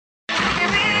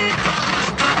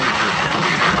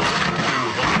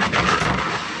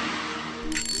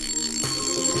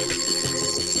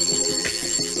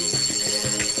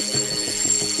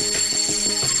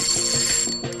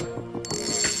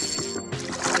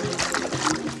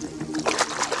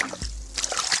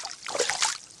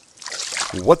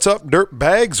What's up, dirt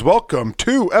bags? Welcome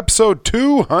to episode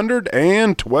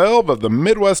 212 of the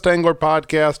Midwest Angler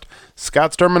Podcast.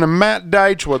 Scott Sturman and Matt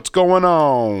Deitch, what's going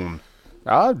on?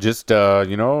 Just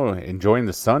enjoying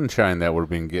the sunshine that we've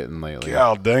been getting lately.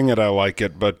 God dang it, I like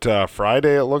it. But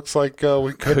Friday, it looks like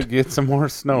we could get some more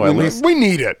snow. At least we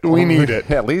need it. We need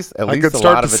it. At least I could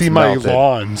start to see my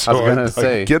lawn, so I was gonna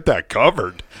say, get that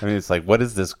covered. I mean, it's like, what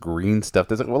is this green stuff?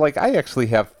 I actually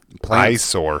have plants.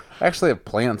 Eyesore. I actually have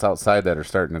plants outside that are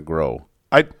starting to grow.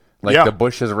 The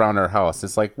bushes around our house.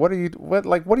 It's like, what are you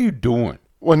doing?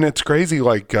 When it's crazy,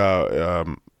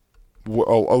 along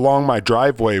my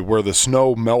driveway where the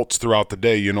snow melts throughout the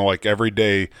day, like every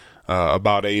day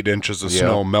about 8 inches of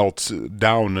snow melts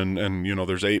down and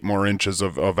there's 8 more inches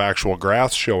of actual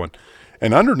grass showing.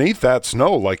 And underneath that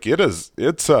snow, it's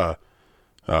green.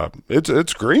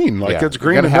 It's green.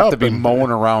 You're going to have to be mowing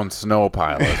around snow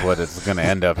pile is what it's going to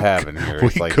end up having here.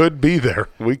 We could be there.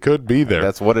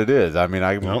 That's what it is. I mean,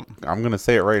 I'm going to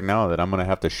say it right now that I'm going to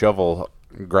have to shovel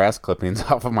grass clippings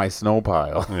off of my snow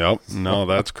pile. Yep. No,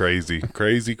 that's crazy.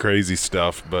 Crazy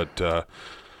stuff. But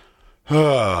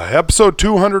episode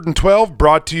 212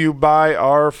 brought to you by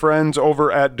our friends over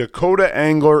at Dakota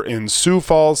Angler in Sioux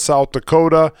Falls, South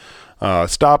Dakota.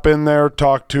 Stop in there,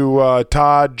 talk to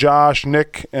Todd, Josh,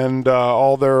 Nick, and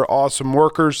all their awesome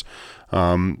workers.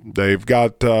 They've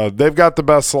got the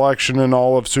best selection in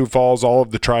all of Sioux Falls, all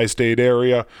of the tri-state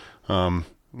area, and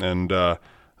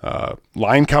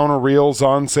line counter reels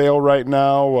on sale right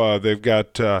now. They've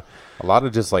got a lot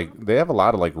of they have a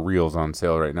lot of reels on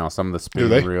sale right now. Some of the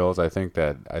spinning reels, I think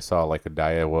that I saw a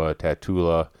Daiwa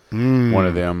Tatula, one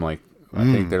of them I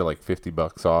think they're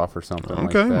 $50 off or something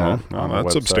like that. Well,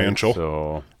 that's substantial.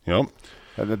 So, yep.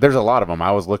 There's a lot of them.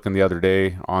 I was looking the other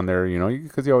day on there,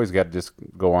 because you always got to just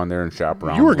go on there and shop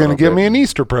around. You were going to give me an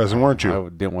Easter present, weren't you? I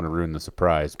didn't want to ruin the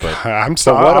surprise, but I'm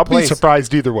sorry. I'll be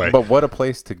surprised either way. But what a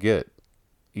place to get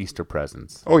Easter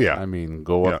presents. Oh yeah. I mean,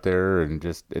 go up there and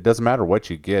it doesn't matter what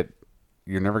you get.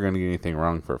 You're never going to get anything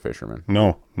wrong for a fisherman.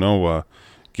 No.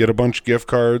 Get a bunch of gift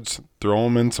cards, throw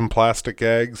them in some plastic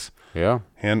eggs. Yeah.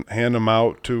 Hand them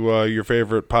out to your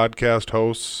favorite podcast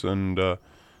hosts, and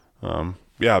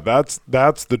that's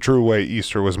the true way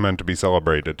Easter was meant to be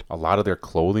celebrated. A lot of their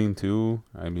clothing too.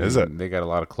 I mean, is it? They got a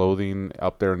lot of clothing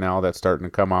up there now that's starting to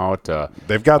come out.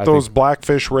 They've got those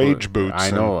Blackfish Rage boots.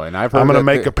 I know, and I've heard I'm going to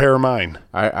make a pair of mine.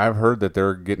 I've heard that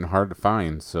they're getting hard to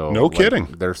find. So no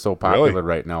kidding, they're so popular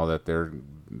right now that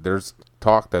there's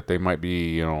talk that they might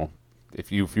be.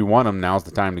 If you want them, now's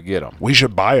the time to get them. We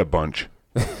should buy a bunch.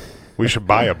 We should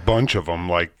buy a bunch of them,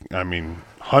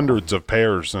 hundreds of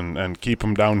pairs, and keep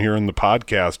them down here in the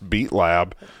podcast Beat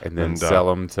Lab. And then sell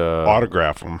them to...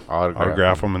 Autograph them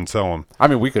and sell them. I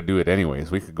mean, we could do it anyways.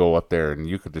 We could go up there and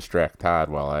you could distract Todd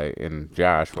and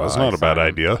Josh. That's not a bad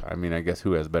idea. I mean, I guess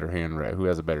who has better handwriting, who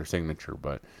has a better signature,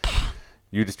 but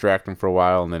you distract them for a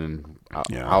while and then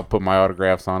I'll put my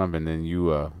autographs on them and then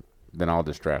then I'll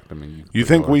distract them. And you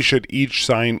think we should each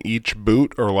sign each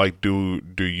boot, or do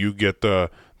you get the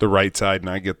right side and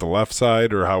I get the left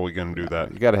side, or how are we going to do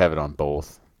that? You got to have it on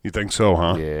both. You think so,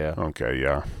 huh? Yeah. Okay,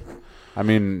 yeah. I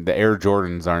mean, the Air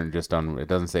Jordans aren't just on. It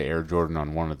doesn't say Air Jordan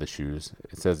on one of the shoes.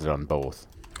 It says it on both.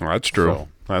 Well, that's true.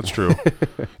 That's true.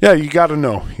 Yeah, you got to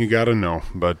know.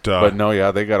 But no,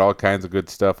 yeah, they got all kinds of good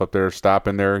stuff up there. Stop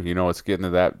in there. It's getting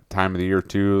to that time of the year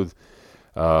too.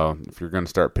 If you're going to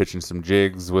start pitching some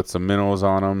jigs with some minnows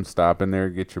on them, stop in there,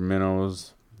 get your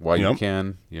minnows while you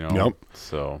can. Yep.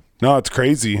 So. No, it's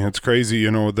crazy. I talked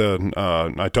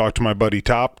to my buddy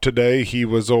Top today. He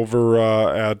was over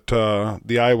at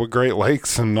the Iowa Great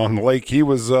Lakes, and on the lake he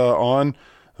was on.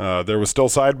 There was still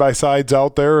side-by-sides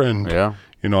out there, and it's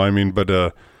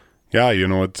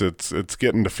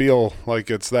getting to feel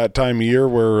like it's that time of year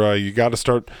where you got to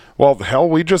start. Well, hell,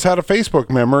 we just had a Facebook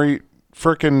memory,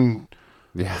 frickin'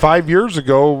 5 years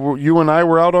ago. You and I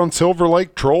were out on Silver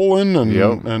Lake trolling,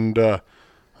 and God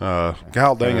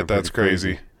dang it, that's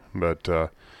crazy. But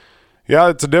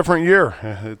it's a different year.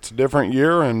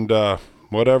 And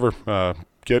whatever.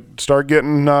 Start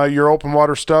getting your open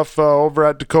water stuff over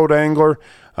at Dakota Angler.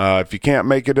 If you can't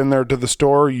make it in there to the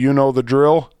store, you know the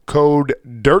drill. Code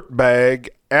DIRTBAG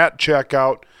at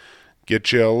checkout.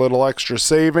 Get you a little extra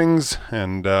savings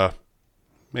and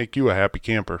make you a happy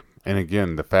camper. And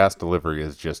again, the fast delivery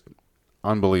is just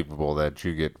unbelievable that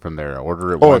you get from there.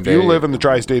 Order it one day. If you live in the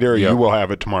tri-state area, you will have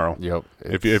it tomorrow. Yep.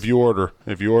 If you order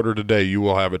today, you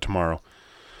will have it tomorrow.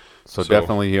 So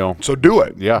definitely, So do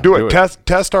it. Yeah. Do it.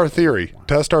 Test our theory.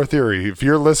 If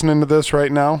you're listening to this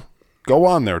right now, go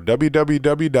on there,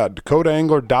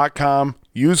 www.dakotaangler.com.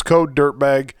 Use code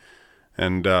DIRTBAG,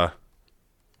 and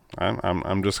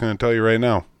I'm just going to tell you right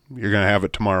now, you're going to have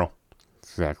it tomorrow.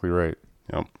 Exactly right.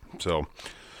 Yep. So,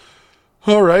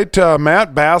 all right,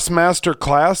 Matt, Bassmaster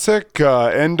Classic,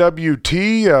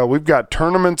 NWT. We've got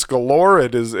tournaments galore.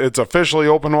 It's officially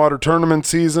open water tournament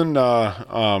season.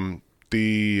 The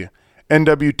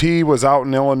NWT was out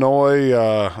in Illinois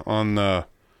on the,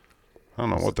 I don't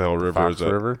know what the hell river Fox is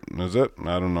that? River? Is it?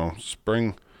 I don't know.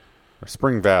 Spring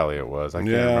Valley it was. I can't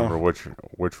remember which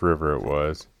river it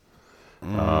was.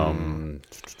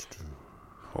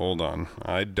 Hold on.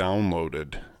 I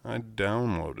downloaded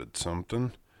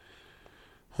something.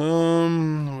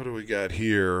 What do we got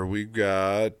here? We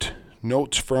got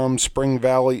notes from Spring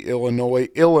Valley, Illinois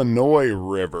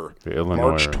River. The Illinois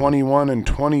March River. 21 and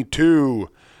 22.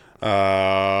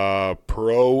 Local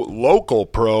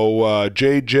pro,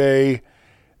 JJ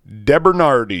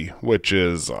DeBernardi, which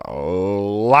is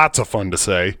lots of fun to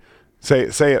say. Say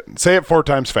it 4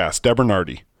 times fast.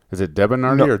 DeBernardi. Is it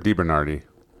DeBernardi or DeBernardi?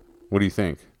 What do you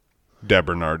think?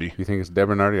 DeBernardi. You think it's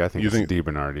DeBernardi? I think it's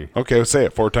DeBernardi. Okay, well, say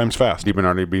it 4 times fast.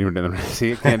 DeBernardi.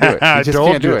 See, can't do it. You just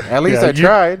told can't do you. it. At least Yeah, I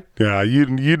tried. Yeah, you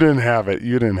didn't have it.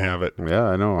 Yeah,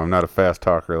 I know. I'm not a fast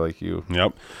talker like you.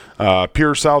 Yep.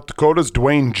 Pierre, South Dakota's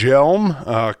Dwayne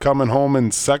Jelm coming home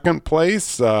in second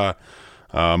place. Mark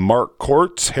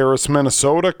Kortz, Harris,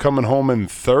 Minnesota, coming home in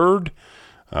third.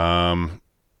 The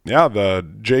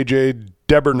JJ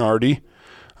DeBernardi.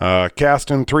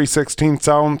 Casting 3/16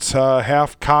 ounce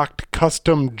half-cocked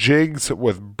custom jigs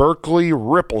with Berkeley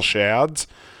ripple shads.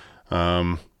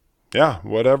 Whatever.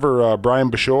 Brian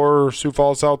Bashore, Sioux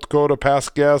Falls, South Dakota,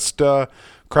 past guest,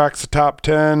 cracks the top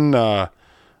 10. There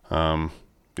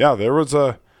was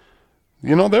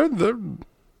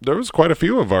there was quite a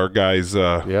few of our guys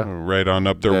right on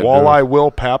up there. Walleye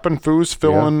Will Pappenfuss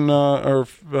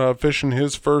fishing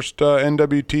his first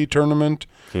NWT tournament.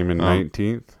 Came in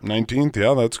 19th. 19th,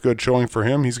 yeah, that's a good showing for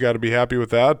him. He's got to be happy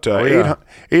with that.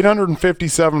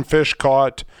 857 fish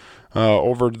caught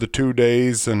over the 2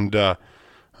 days, and averaging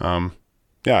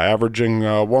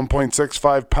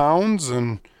 1.65 pounds.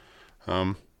 And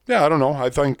I don't know. I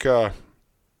think. Do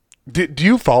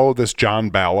you follow this John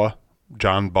Balla? I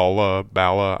don't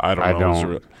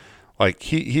know. Like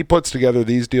he puts together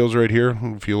these deals right here.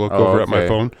 If you look over at my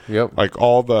phone, yep. Like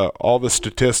all the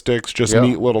statistics, just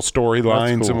neat little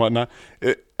storylines and whatnot,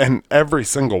 and every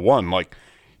single one. Like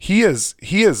he is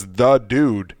the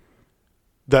dude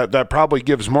that probably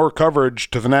gives more coverage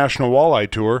to the National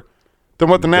Walleye Tour than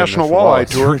what the National Walleye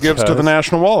Tour gives to the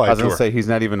National Walleye Tour. I was going to say he's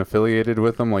not even affiliated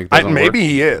with them. Maybe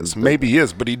he is,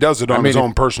 but he does it on his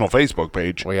own personal Facebook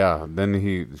page. Well, yeah, then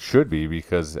he should be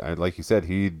because, like you said,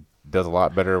 he does a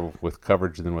lot better with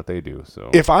coverage than what they do. So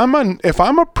if I'm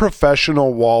a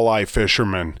professional walleye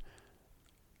fisherman,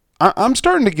 I'm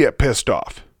starting to get pissed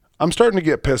off.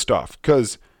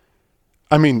 Because,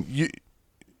 I mean,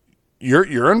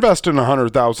 you're investing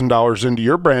 $100,000 into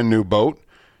your brand new boat.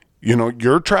 You know,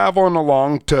 you're traveling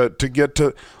along to get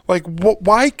to, like,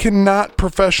 why cannot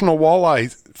professional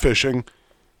walleye fishing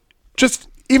just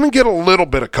even get a little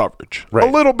bit of coverage? Right.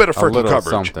 A little bit of freaking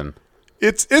coverage. Something.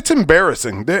 It's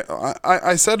embarrassing.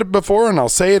 I said it before, and I'll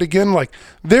say it again. Like,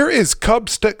 there is Cub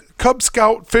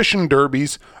Scout fishing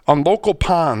derbies on local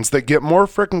ponds that get more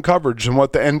freaking coverage than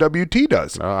what the NWT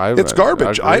does. It's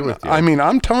garbage. I agree with you. I mean,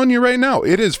 I'm telling you right now,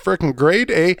 it is freaking grade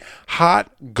A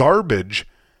hot garbage.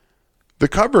 The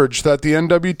coverage that the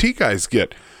NWT guys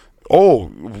get. Oh,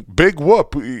 big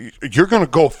whoop. You're going to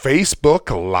go Facebook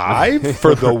Live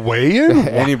for the weigh-in?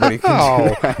 Anybody can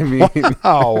do that. I mean.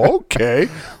 Wow, okay.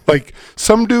 Like,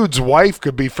 some dude's wife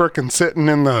could be frickin' sitting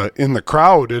in the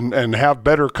crowd and have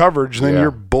better coverage than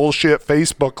your bullshit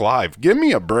Facebook Live. Give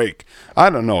me a break. I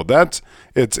don't know.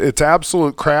 It's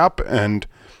absolute crap. And,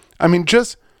 I mean,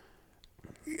 just...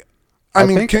 I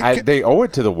think they owe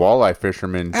it to the walleye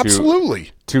fishermen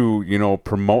absolutely to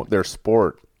promote their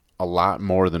sport a lot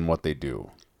more than what they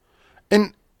do.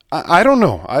 And I don't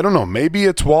know. Maybe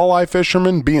it's walleye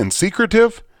fishermen being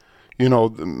secretive,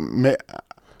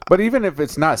 But even if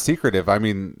it's not secretive, I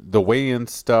mean, the weigh-in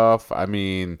stuff, I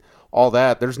mean, all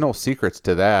that, there's no secrets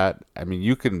to that. I mean,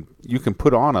 you can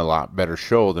put on a lot better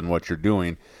show than what you're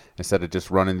doing instead of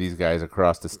just running these guys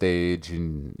across the stage.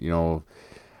 And,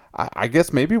 I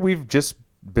guess maybe we've just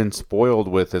been spoiled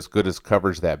with as good as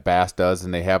coverage that Bass does,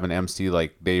 and they have an MC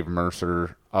like Dave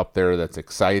Mercer up there that's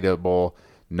excitable,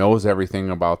 knows everything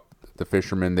about the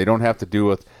fishermen. They don't have to do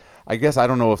with, I guess I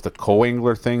don't know if the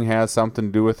co-angler thing has something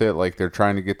to do with it. Like they're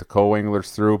trying to get the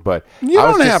co-anglers through, but you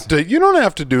don't have to. You don't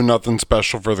have to do nothing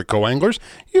special for the co-anglers.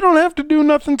 You don't have to do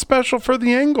nothing special for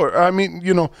the angler. I mean,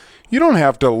 you don't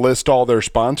have to list all their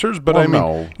sponsors. But Well, I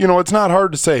mean, no. it's not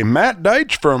hard to say. Matt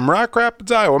Deitch from Rock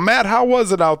Rapids, Iowa. Matt, how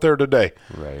was it out there today?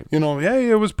 Right. Yeah,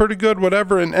 it was pretty good.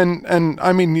 Whatever. And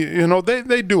I mean,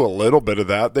 they do a little bit of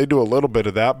that. They do a little bit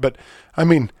of that. But I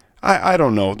mean, I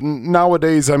don't know.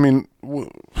 Nowadays, I mean.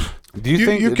 Do you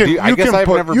think? I guess I've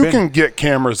never been. You can get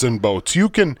cameras in boats. You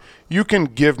can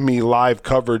give me live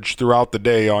coverage throughout the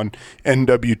day on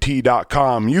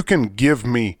NWT.com. You can give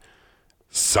me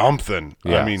something.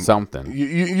 Yeah, I mean, something.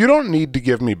 You don't need to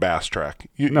give me Bass Track.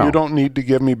 You don't need to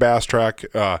give me Bass Track.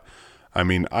 I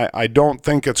mean, I don't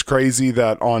think it's crazy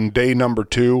that on day number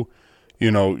 2,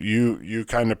 you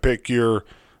kind of pick your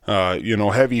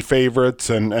heavy favorites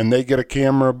and they get a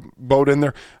camera boat in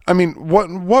there. I mean,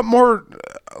 what more?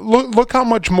 Look how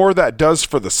much more that does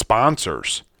for the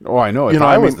sponsors. Oh, I know. If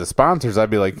I was the sponsors, I'd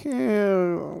be like,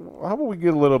 how about we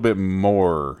get a little bit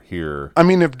more here? I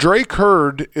mean, if Drake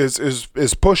Hurd is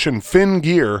pushing fin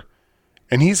gear,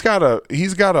 and he's got a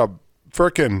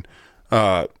frickin'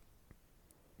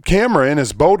 camera in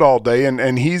his boat all day,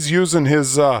 and he's using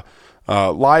his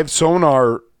live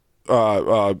sonar,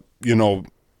 pole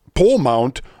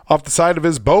mount off the side of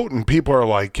his boat, and people are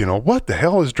like, what the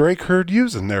hell is Drake Hurd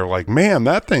using? They're like, man,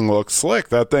 that thing looks slick.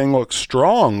 That thing looks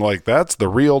strong. Like, that's the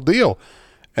real deal.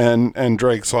 And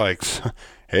Drake's like,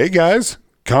 hey guys,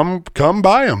 come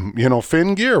buy them,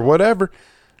 fin gear, whatever.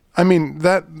 I mean,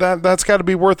 that's got to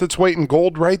be worth its weight in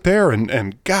gold right there.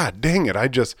 And God dang it. I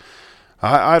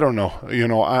don't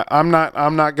know. I'm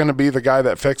not going to be the guy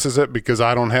that fixes it because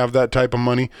I don't have that type of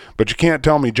money. But you can't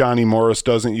tell me Johnny Morris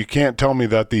doesn't. You can't tell me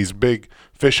that these big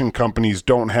fishing companies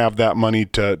don't have that money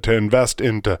to invest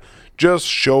into just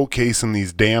showcasing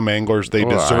these damn anglers. They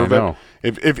deserve it.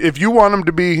 If you want them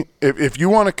to be, if you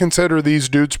want to consider these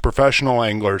dudes professional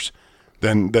anglers,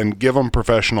 then give them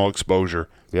professional exposure.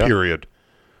 Yep. Period.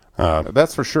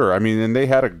 That's for sure. I mean, and they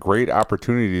had a great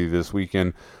opportunity this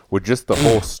weekend with just the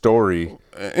whole story.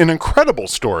 An incredible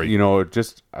story.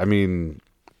 This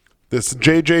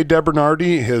J.J.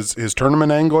 DeBernardi, his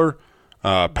tournament angler,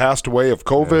 passed away of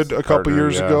COVID a couple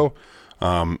years ago.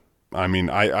 I mean,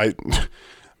 I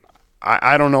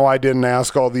don't know. I didn't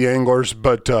ask all the anglers,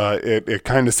 but it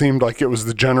kind of seemed like it was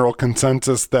the general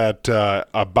consensus that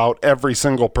about every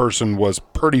single person was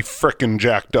pretty frickin'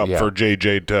 jacked up for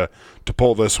JJ to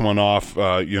pull this one off.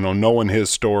 Knowing his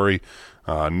story,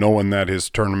 knowing that his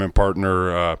tournament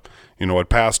partner, had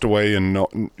passed away, and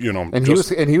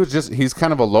he's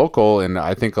kind of a local, and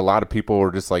I think a lot of people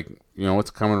were just like,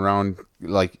 it's coming around,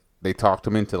 like they talked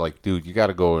him into like, dude, you got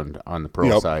to go on the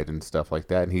pro side and stuff like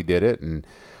that, and he did it, and.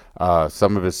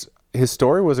 Some of his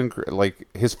story was like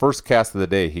his first cast of the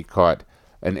day. He caught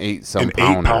an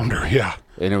 8-pounder, yeah,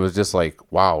 and it was just like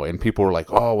wow. And people were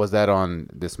like, "Oh, was that on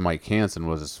this?" Mike Hansen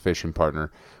was his fishing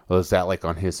partner. Was that like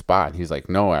on his spot? And he's like,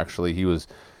 "No, actually, he was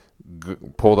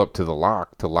pulled up to the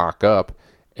lock to lock up,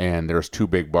 and there's 2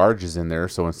 big barges in there.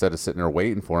 So instead of sitting there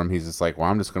waiting for him, he's just like,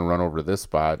 well, I'm just going to run over to this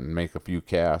spot and make a few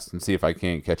casts and see if I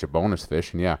can't catch a bonus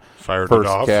fish." And fired it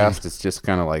off. First cast, it's just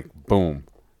kind of like boom.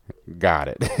 Got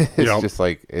it.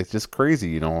 It's just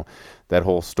crazy, that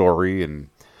whole story. And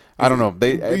I don't know.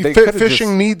 They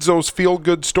fishing needs those feel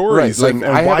good stories, right?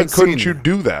 And why couldn't you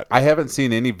do that? I haven't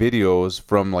seen any videos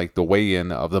from like the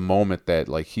weigh-in of the moment that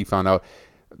like he found out.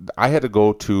 I had to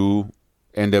go to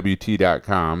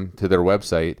NWT.com to their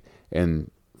website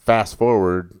and fast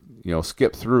forward,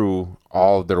 skip through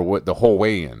all the whole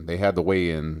weigh-in. They had the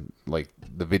weigh-in, like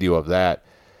the video of that.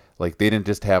 Like they didn't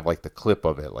just have like the clip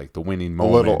of it, like the winning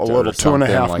moment, a little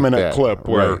 2.5 minute clip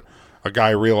where a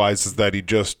guy realizes that he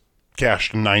just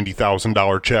cashed a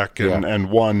 $90,000 check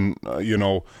and won,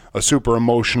 a super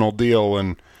emotional deal.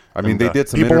 And I mean, they did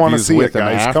some people interviews see with it, him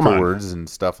guys. afterwards and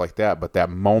stuff like that. But that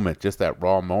moment, just that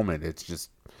raw moment, it's just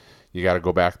you got to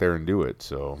go back there and do it.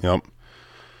 So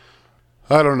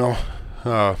I don't know.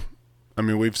 I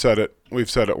mean, we've said it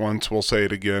once. We'll say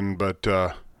it again, but.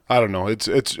 I don't know.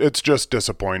 It's just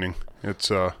disappointing. But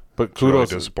kudos, really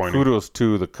disappointing. Kudos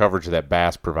to the coverage that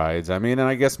Bass provides. I mean, and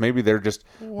I guess maybe they're just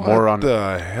more on. What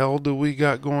the hell do we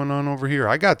got going on over here?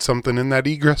 I got something in that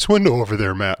egress window over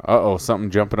there, Matt.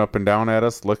 Something jumping up and down at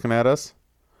us, looking at us.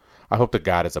 I hope to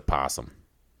God it's a possum.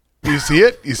 You see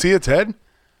it? You see its head?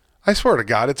 I swear to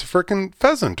God, it's a freaking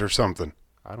pheasant or something.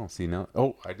 I don't see no.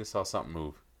 Oh, I just saw something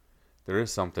move. There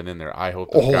is something in there. I hope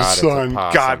to God son, it's a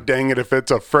possum. God dang it, if it's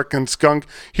a frickin' skunk.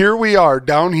 Here we are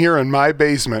down here in my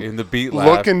basement. In the beat lab.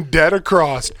 Looking dead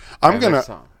across.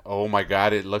 Oh my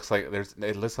God, it looks like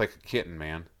a kitten,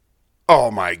 man. Oh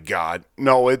my God!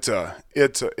 No, it's a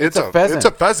pheasant. It's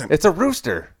a pheasant. It's a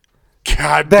rooster.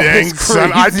 God That dang, is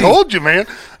son! I crazy. told you, man.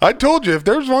 I told you. If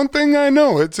there's one thing I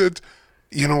know, it's.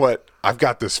 You know what? I've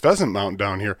got this pheasant mountain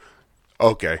down here.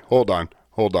 Okay, hold on.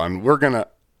 We're gonna.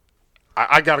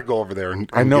 I got to go over there and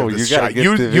I know give this you got to shot.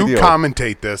 get the You video.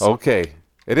 commentate this. Okay,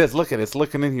 it is. Look at it's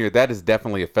looking in here. That is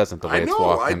definitely a pheasant. The way I it's know.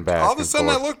 walking back. All of a and sudden,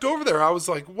 I forth. looked over there. I was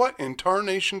like, "What in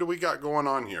tarnation do we got going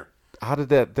on here?" How did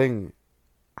that thing?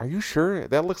 Are you sure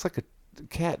that looks like a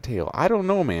cat tail? I don't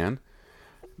know, man.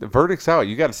 The verdict's out.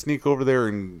 You got to sneak over there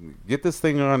and get this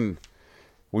thing on.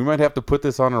 We might have to put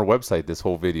this on our website, this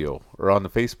whole video, or on the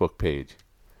Facebook page,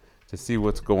 to see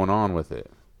what's going on with it.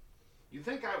 You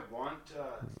think I want?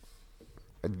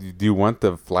 Do you want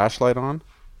the flashlight on?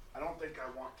 I don't think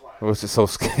I want flash. I was just so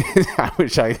scared. I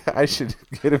wish I should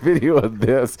get a video of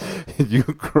this. You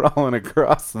crawling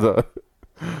across the.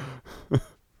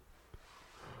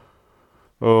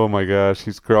 Oh my gosh,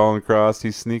 he's crawling across.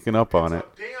 He's sneaking up on it.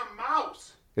 It's a damn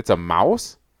mouse. It's a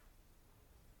mouse?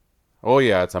 Oh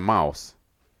yeah, it's a mouse.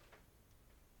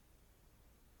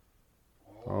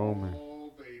 Oh man.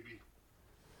 Oh baby.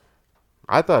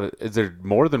 I thought, is there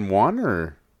more than one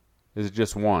or is it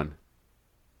just one?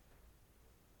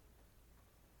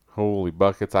 Holy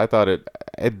buckets. I thought it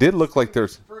did look like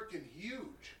there's, Freaking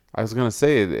huge. I was going to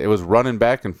say, it was running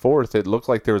back and forth. It looked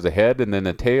like there was a head and then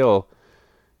a tail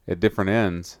at different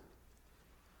ends.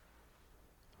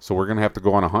 So we're going to have to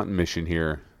go on a hunting mission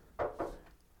here.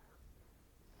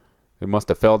 It must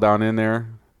have fell down in there.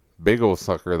 Big old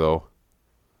sucker though.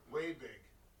 Way big.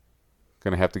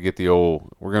 Gonna have to get the old.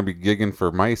 We're gonna be gigging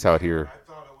for mice out here. I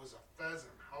thought it was a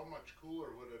pheasant. How much cooler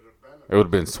would it have been? It would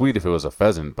have been sweet if it was a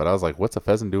pheasant, but I was like, "What's a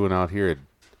pheasant doing out here at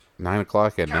 9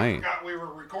 o'clock at I night?" forgot we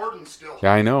were recording still.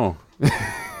 Yeah, I know.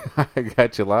 I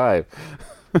got you live.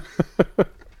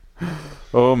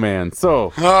 Oh man!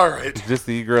 So All right. just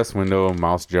the egress window. A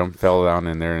mouse fell down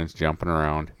in there, and it's jumping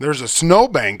around. There's a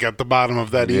snowbank at the bottom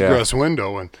of that Yeah. egress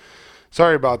window, and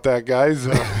sorry about that, guys.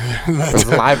 It's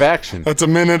live action. That's a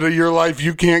minute of your life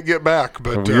you can't get back.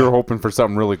 But We were hoping for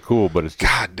something really cool, but it's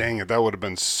just God dang it, that would have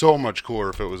been so much cooler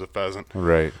if it was a pheasant.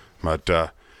 right. But I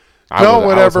no, was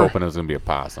whatever. hoping it was gonna be a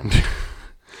possum.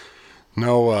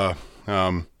 No,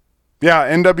 yeah,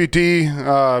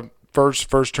 NWT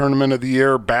first tournament of the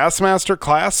year, Bassmaster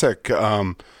Classic.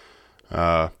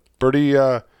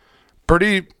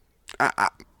 Pretty.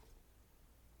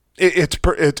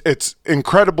 It's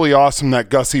incredibly awesome that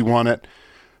Gussie won it,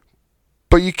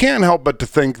 but you can't help but to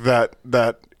think that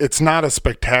it's not a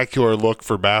spectacular look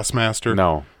for Bassmaster.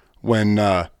 No. When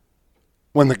the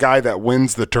guy that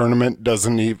wins the tournament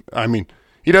doesn't even. I mean,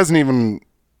 he doesn't even.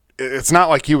 It's not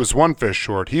like he was one fish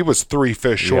short. He was 3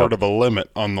 fish short of a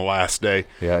limit on the last day.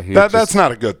 Yeah, that's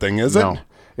not a good thing, is it? No,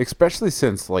 especially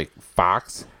since like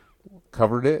Fox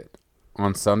covered it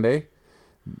on Sunday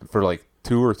for like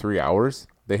 2 or 3 hours.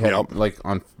 They had like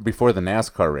on before the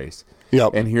NASCAR race.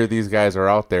 Yep. And here these guys are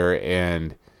out there,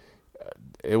 and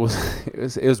it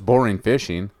was boring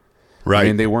fishing. Right. I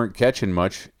mean, they weren't catching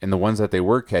much, and the ones that they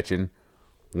were catching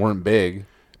weren't big.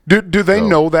 Do they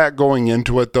know that going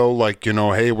into it though? Like, you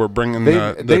know, hey, we're bringing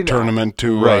the tournament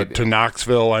to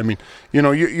Knoxville. I mean, you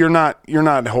know, you're not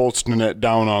hosting it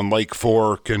down on Lake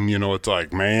Fork, and you know, it's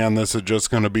like, man, this is just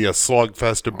going to be a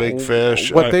slugfest of big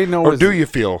fish. What they know or is, do you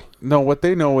feel? No, what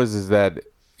they know is that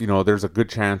you know there's a good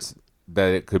chance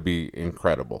that it could be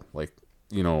incredible, like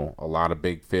you know, a lot of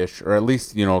big fish, or at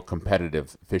least you know,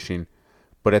 competitive fishing.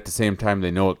 But at the same time,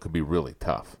 they know it could be really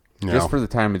tough, just for the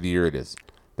time of the year it is.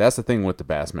 That's the thing with the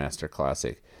Bassmaster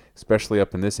Classic, especially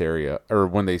up in this area, or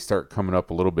when they start coming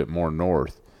up a little bit more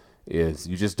north, is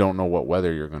you just don't know what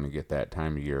weather you're going to get that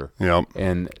time of year. Yep.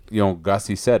 And, you know,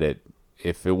 Gussie said it.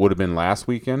 If it would have been last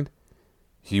weekend,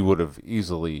 he would have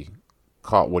easily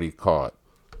caught what he caught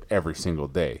every single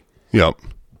day. Yep.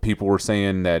 People were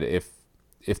saying that if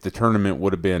the tournament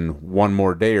would have been one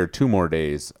more day or 2 more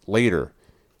days later,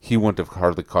 he wouldn't have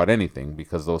hardly caught anything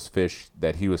because those fish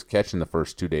that he was catching the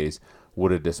first 2 days would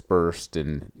have dispersed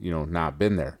and, you know, not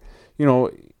been there. You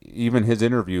know, even his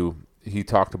interview, he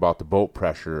talked about the boat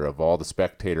pressure of all the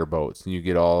spectator boats, and you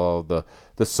get all the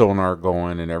sonar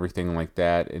going and everything like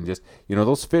that, and just, you know,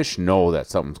 those fish know that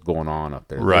something's going on up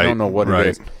there. Right. They don't know what it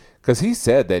is. Because he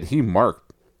said that he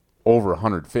marked over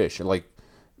 100 fish. Like,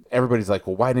 everybody's like,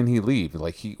 well, why didn't he leave?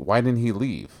 Why didn't he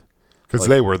leave? Because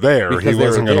they were there. He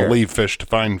wasn't going to there. leave fish to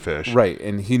find fish. Right,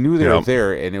 and he knew they were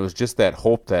there, and it was just that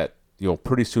hope that, you know,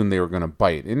 pretty soon they were going to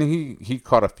bite. And he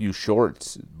caught a few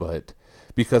shorts, but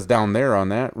because down there on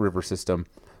that river system,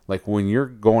 like when you're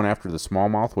going after the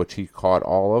smallmouth, which he caught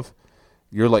all of,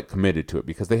 you're like committed to it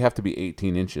because they have to be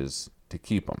 18 inches to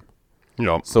keep them.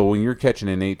 Yep. So when you're catching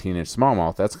an 18-inch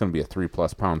smallmouth, that's going to be a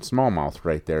 3+ pound smallmouth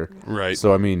right there. Right.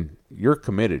 So, I mean, you're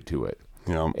committed to it.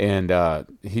 Yeah. And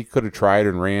he could have tried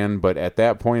and ran, but at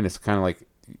that point, it's kind of like,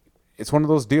 it's one of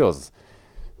those deals.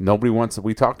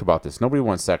 We talked about this, nobody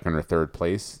wants second or third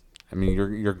place. I mean,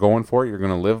 you're going for it. You're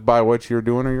going to live by what you're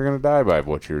doing, or you're going to die by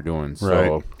what you're doing.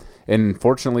 So, right. And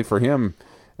fortunately for him,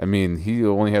 I mean, he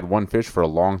only had one fish for a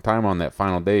long time on that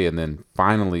final day, and then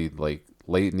finally, like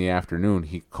late in the afternoon,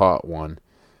 he caught one,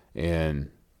 and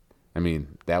I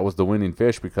mean, that was the winning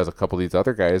fish because a couple of these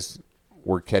other guys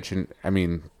were catching. I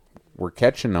mean, were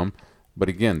catching them, but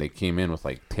again, they came in with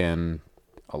like 10,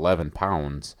 11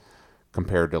 pounds.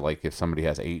 Compared to like if somebody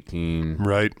has 18,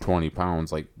 right, 20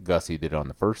 pounds like Gussie did on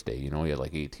the first day, he had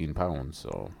like 18 pounds.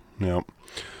 So yeah.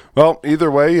 Well, either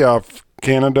way,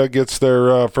 Canada gets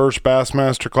their first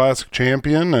Bassmaster Classic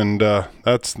champion, and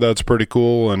that's pretty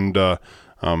cool. And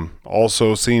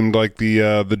also seemed like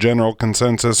the general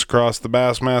consensus across the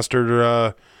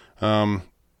Bassmaster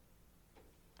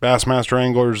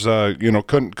anglers,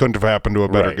 couldn't have happened to a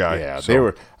better guy. Yeah, so. they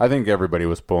were. I think everybody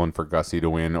was pulling for Gussie to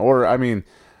win, or I mean.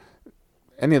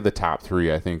 Any of the top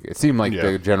three, I think it seemed like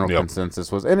the general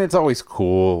consensus was, and it's always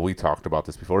cool. We talked about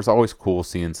this before. It's always cool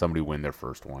seeing somebody win their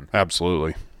first one.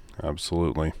 Absolutely.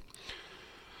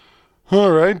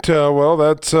 All right. Well,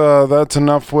 that's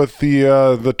enough with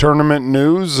the tournament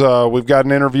news. We've got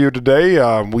an interview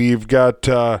today. We've got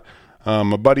a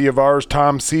buddy of ours,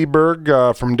 Tom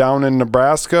Sieberg, from down in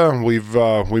Nebraska.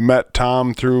 We met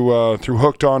Tom through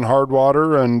Hooked on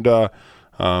Hardwater, and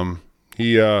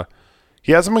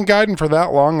he hasn't been guiding for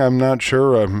that long. I'm not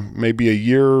sure, maybe a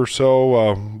year or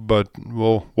so, but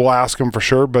we'll ask him for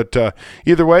sure. But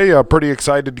either way, pretty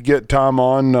excited to get Tom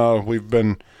on. We've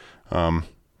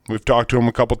talked to him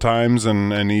a couple times,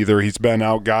 and either he's been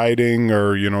out guiding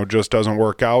or just doesn't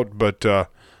work out. But we're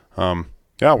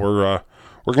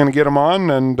gonna get him on,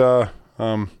 and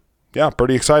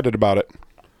pretty excited about it.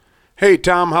 Hey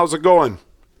Tom, how's it going?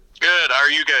 Good. How are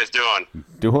you guys doing?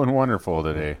 Doing wonderful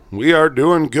today. We are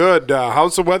doing good.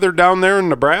 How's the weather down there in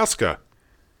Nebraska?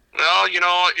 Well,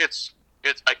 it's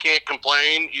I can't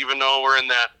complain, even though we're in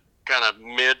that kind of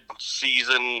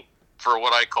mid-season for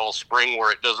what I call spring,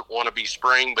 where it doesn't want to be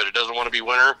spring, but it doesn't want to be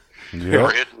winter. Yep.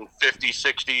 We're hitting 50s,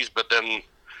 60s, but then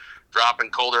dropping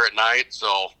colder at night.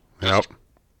 So just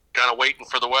kind of waiting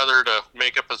for the weather to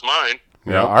make up his mind.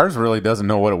 Yeah, ours really doesn't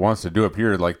know what it wants to do up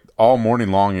here. Like all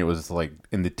morning long, it was like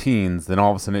in the teens. Then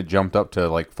all of a sudden, it jumped up to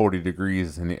like 40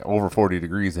 degrees and over 40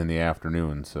 degrees in the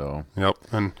afternoon. So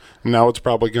and now it's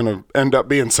probably going to end up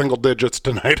being single digits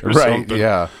tonight or something.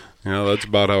 Yeah, that's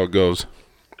about how it goes.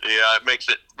 Yeah, it makes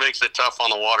it tough on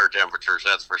the water temperatures.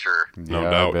 That's for sure. No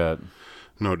doubt. I bet.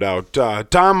 No doubt.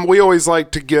 Tom, we always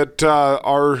like to get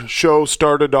our show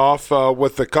started off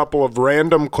with a couple of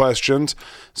random questions.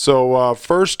 So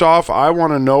first off, I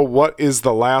want to know, what is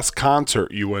the last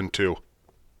concert you went to?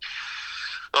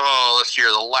 Oh, let's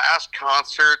hear. The last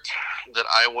concert that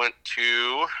I went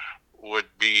to would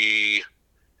be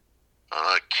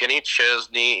Kenny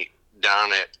Chesney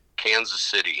down at Kansas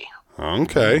City.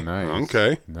 Okay. Nice.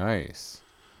 Okay. Nice.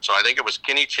 So I think it was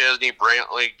Kenny Chesney,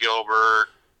 Brantley Gilbert,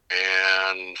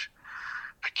 and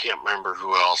I can't remember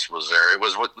who else was there. It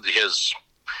was with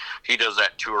he does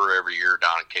that tour every year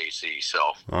down in KC.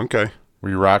 So okay. Were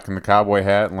you rocking the cowboy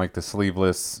hat and like the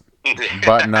sleeveless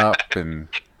button up and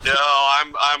no,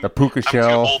 I'm the puka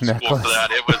shell too old school necklace? for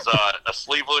that. It was a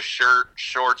sleeveless shirt,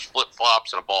 shorts, flip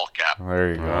flops, and a ball cap.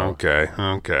 There you go.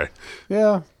 Okay.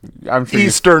 Yeah, I'm sure.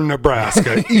 Eastern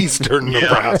Nebraska.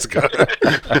 Nebraska.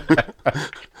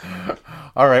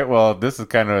 All right, well, this is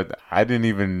kind of, I didn't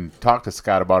even talk to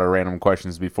Scott about our random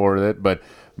questions before that, but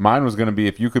mine was going to be,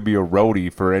 if you could be a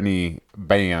roadie for any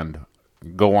band,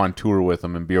 go on tour with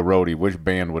them and be a roadie, which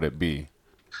band would it be?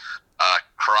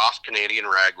 Cross Canadian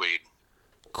Ragweed.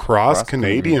 Cross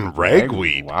Canadian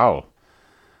Ragweed. Wow.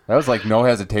 That was like no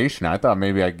hesitation. I thought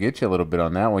maybe I'd get you a little bit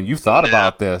on that one. You thought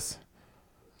about this.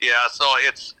 Yeah, so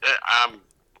I'm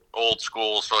old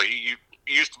school, so he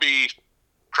used to be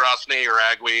Cross Canadian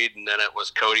Ragweed, and then it was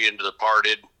Cody and the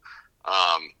Departed.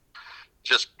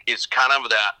 It's kind of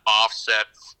that offset,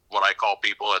 what I call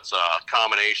people. It's a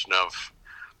combination of,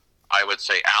 I would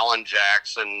say, Alan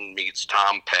Jackson meets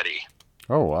Tom Petty.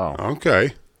 Oh, wow.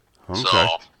 Okay. So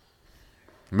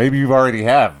maybe you already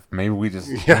have. Maybe we just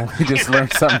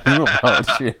learned something new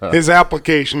about you. His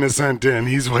application is sent in.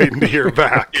 He's waiting to hear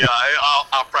back. yeah,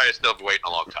 I'll probably still be waiting a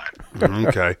long time.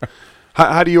 Okay.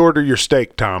 How do you order your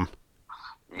steak, Tom?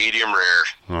 Medium rare.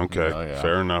 Okay. Oh, yeah.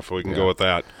 Fair enough. We can go with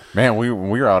that. Man, we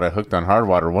were out at Hooked on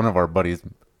Hardwater. One of our buddies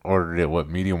ordered it,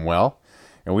 medium well?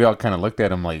 And we all kind of looked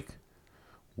at him like,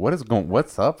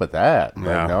 What's up with that? But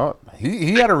Yeah. no,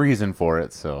 he had a reason for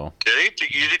it. So Did he?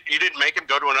 You didn't make him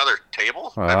go to another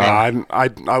table? I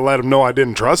let him know I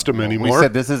didn't trust him anymore. we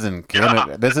said this isn't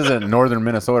Canada. This isn't northern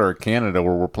Minnesota or Canada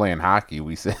where we're playing hockey.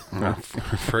 We said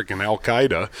Freaking Al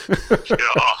Qaeda.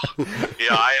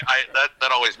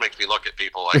 That always makes me look at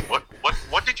people like,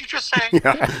 what did you just say?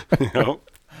 Yeah.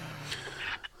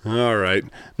 All right.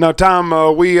 Now,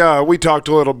 Tom, we talked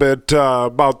a little bit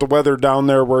about the weather down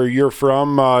there where you're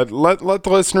from. Let the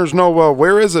listeners know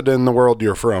where is it in the world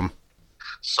you're from?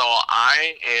 So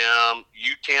I am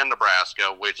Utan,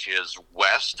 Nebraska, which is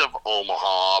west of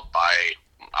Omaha by,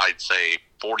 I'd say,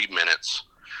 40 minutes.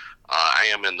 I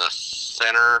am in the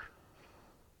center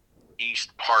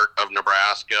east part of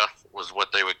Nebraska, was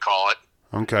what they would call it.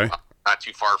 Okay. Not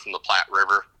too far from the Platte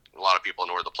River. A lot of people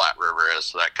know where the Platte River is,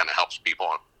 so that kind of helps people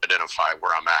identify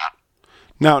where I'm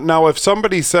at. Now, if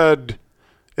somebody said,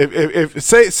 if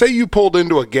say you pulled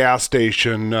into a gas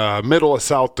station, middle of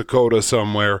South Dakota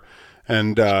somewhere,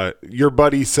 and your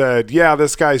buddy said, "Yeah,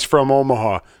 this guy's from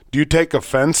Omaha," do you take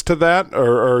offense to that,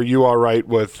 or are you all right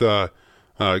with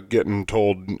getting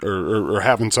told or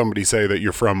having somebody say that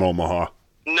you're from Omaha?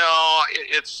 No,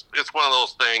 it's one of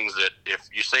those things that if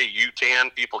you say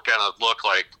Utan, people kind of look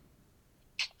like,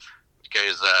 okay,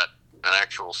 is that an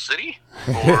actual city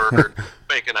or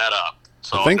making that up?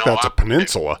 So I think that's a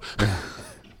peninsula.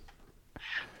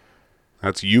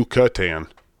 That's Yucatan.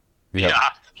 Yep.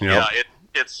 Yep.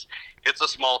 It's a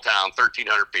small town,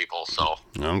 1,300 people. So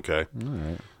okay, all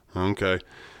right. Okay.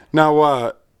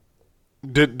 Now,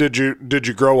 did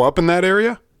you grow up in that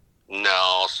area?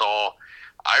 No, so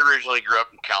I originally grew up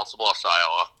in Council Bluffs,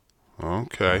 Iowa.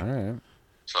 Okay. all right.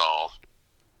 So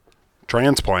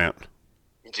Transplant.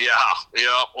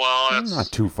 yeah. Well, it's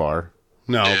Not too far.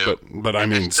 No, but I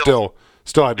mean, still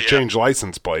had to change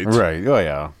license plates. Right. Oh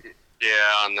yeah.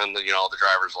 Yeah, and then the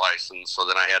driver's license. So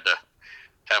then I had to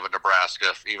have a Nebraska,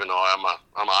 even though I'm a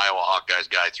Iowa Hawkeyes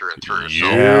guy through and through. So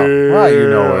Yeah.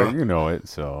 Well, you know it.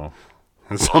 So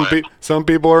And some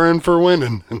people are in for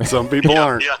winning, and some people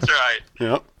aren't. Yeah, that's right.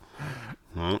 Yep.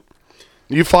 Well,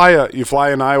 you fly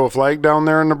an Iowa flag down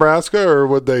there in Nebraska, or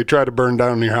would they try to burn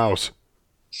down your house?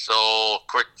 So,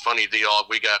 quick funny deal.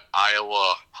 We got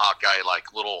Iowa Hawkeye,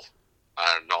 like little,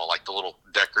 I don't know, like the little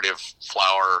decorative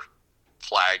flower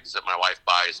flags that my wife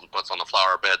buys and puts on the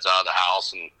flower beds out of the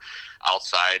house and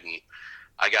outside. And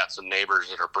I got some neighbors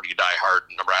that are pretty diehard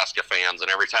Nebraska fans, and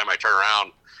every time I turn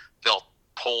around, they'll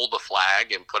pull the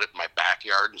flag and put it in my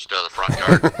backyard instead of the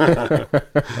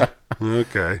front yard.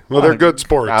 Okay. Well, they're good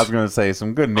sports. I was going to say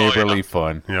some good neighborly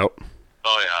fun. Yep.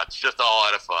 Oh, yeah. It's just all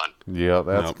out of fun. Yeah,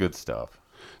 that's good stuff.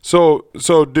 So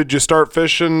did you start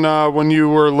fishing when you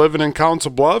were living in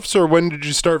Council Bluffs, or when did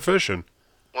you start fishing?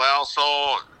 Well, so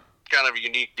kind of a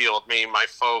unique deal with me. My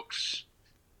folks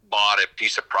bought a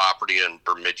piece of property in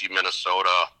Bemidji,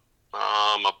 Minnesota,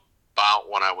 about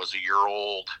when I was a year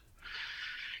old,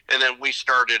 and then we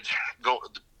started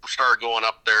going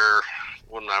up there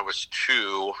when I was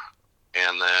 2,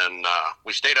 and then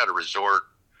we stayed at a resort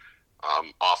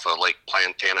off of Lake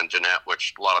Plantain and Jeanette,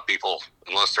 which a lot of people,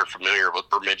 unless they're familiar with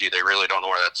Bemidji, they really don't know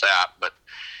where that's at, but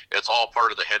it's all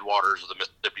part of the headwaters of the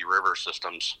Mississippi River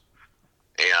systems.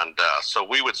 And so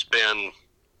we would spend,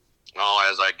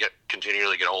 as I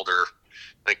continually get older,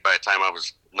 I think by the time I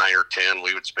was 9 or 10,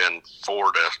 we would spend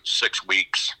 4 to 6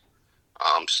 weeks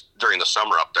during the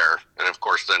summer up there. And of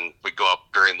course, then we'd go up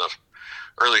during the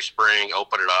early spring,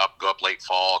 open it up, go up late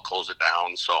fall, close it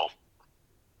down. So,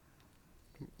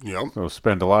 Yep. So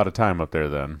spend a lot of time up there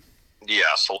then.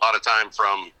 yes, a lot of time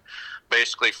from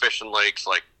basically fishing lakes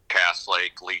like Cass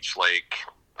Lake, Leech Lake,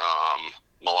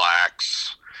 Mille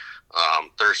Lacs.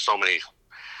 There's so many.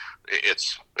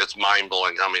 It's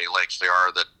mind-blowing how many lakes there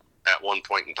are that at one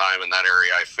point in time in that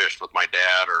area I fished with my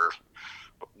dad, or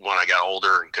when I got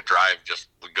older and could drive, just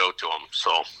would go to them.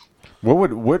 So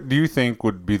What do you think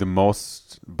would be the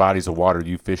most bodies of water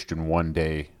you fished in one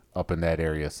day up in that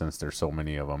area, since there's so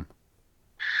many of them?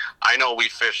 I know we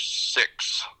fished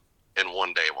 6 in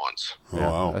one day once. Yeah,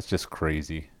 Wow. that's just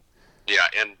crazy. Yeah,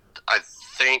 and I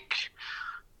think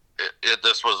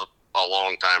this was a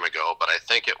long time ago, but I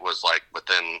think it was like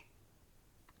within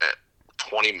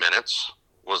 20 minutes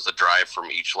was the drive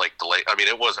from each lake to lake. I mean,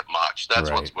 it wasn't much. That's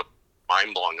Right. what's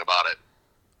mind-blowing about it.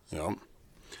 Yep.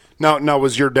 Now,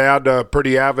 was your dad a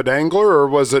pretty avid angler, or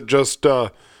was it just,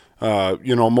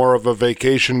 more of a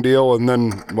vacation deal? And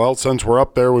then, well, since we're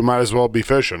up there, we might as well be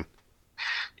fishing.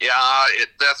 Yeah, I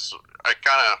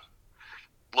kind of,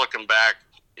 looking back,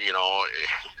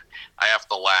 I have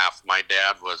to laugh. My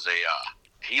dad was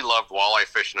he loved walleye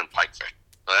fishing and pike fishing.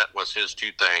 That was his 2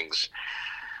 things.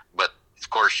 But, of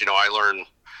course, I learned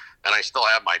and I still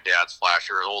have my dad's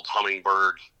flasher, old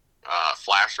Hummingbird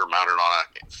flasher mounted on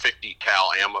a 50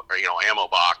 cal ammo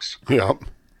box. Yep.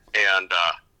 And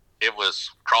it was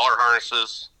crawler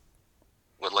harnesses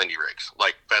with Lindy rigs.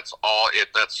 Like, that's all it.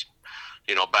 That's,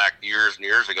 back years and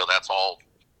years ago, that's all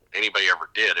anybody ever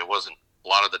did. It wasn't a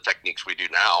lot of the techniques we do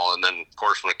now. And then, of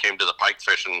course, when it came to the pike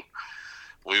fishing,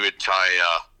 we would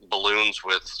tie balloons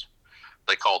with,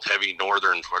 they called heavy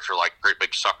northerns, which are like great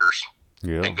big suckers,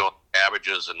 and go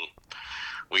cabbages, and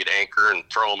we'd anchor and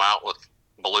throw them out with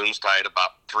balloons tied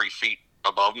about 3 feet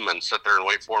above them and sit there and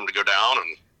wait for them to go down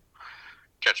and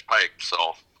catch pike.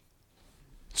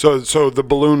 So the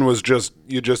balloon was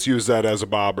you just use that as a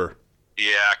bobber.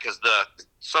 Yeah, because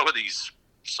some of these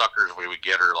suckers we would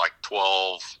get are like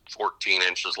 12, 14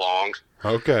 inches long.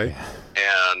 Okay.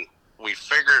 And we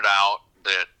figured out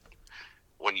that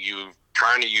when you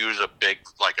trying to use a big,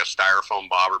 like a styrofoam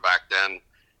bobber back then,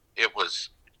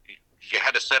 you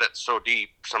had to set it so deep,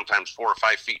 sometimes 4 or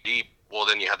 5 feet deep. Well,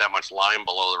 then you had that much line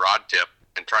below the rod tip,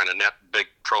 and trying to net big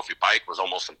trophy pike was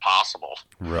almost impossible.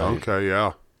 Right. Okay,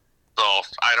 yeah. So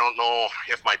I don't know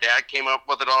if my dad came up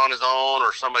with it on his own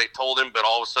or somebody told him, but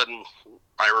all of a sudden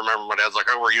I remember my dad's like,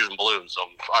 "Oh, we're using balloons." So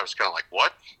I was kind of like,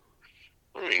 "What?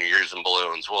 What do you mean you're using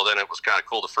balloons?" Well, then it was kind of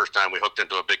cool. The first time we hooked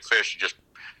into a big fish,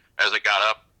 as it got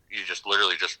up, you just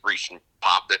literally just reached and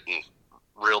popped it and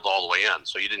reeled all the way in.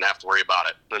 So you didn't have to worry about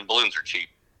it. And balloons are cheap.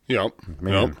 Yep.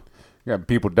 Man. Yep. You got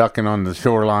people ducking on the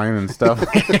shoreline and stuff.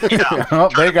 Oh,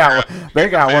 they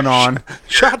got one on.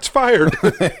 Shots fired.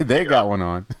 They got one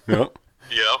on. Yep.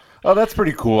 Yep. Oh, that's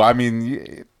pretty cool. I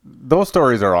mean, those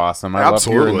stories are awesome. I love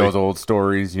hearing those old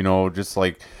stories, just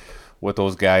like what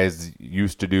those guys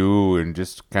used to do and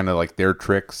just kind of like their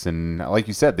tricks. And like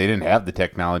you said, they didn't have the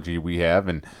technology we have.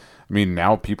 And I mean,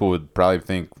 now people would probably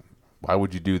think, why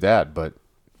would you do that? But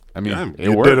I mean, it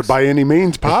works. Did it by any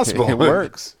means possible. It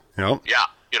works. Yep. Yeah.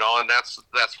 And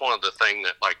that's one of the things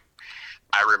that, like,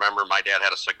 I remember my dad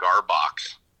had a cigar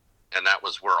box, and that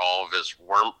was where all of his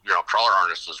crawler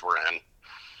harnesses were in.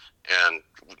 And,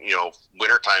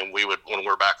 wintertime, when we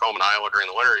were back home in Iowa during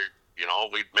the winter,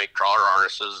 we'd make crawler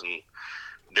harnesses and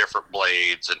different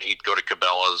blades, and he'd go to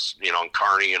Cabela's, and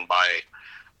Kearney, and buy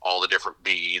all the different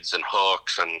beads and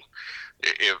hooks. And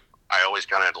I always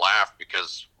kind of laughed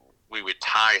because we would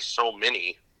tie so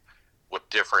many with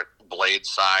different blade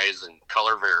size and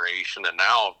color variation, and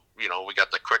now we got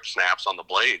the quick snaps on the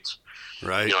blades.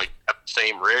 Right. You have the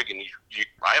same rig, and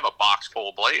I have a box full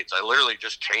of blades. I literally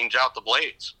just change out the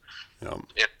blades. Yep.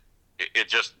 It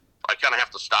just, I kind of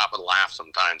have to stop and laugh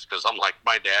sometimes, because I'm like,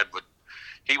 my dad's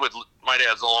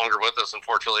no longer with us,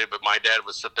 unfortunately, but my dad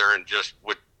would sit there and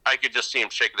I could just see him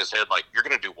shaking his head like, "You're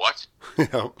going to do what?"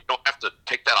 Yep. You don't have to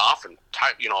take that off and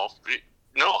tie,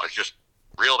 no, it's just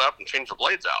reel it up and change the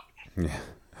blades out. Yeah.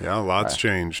 Yeah, lots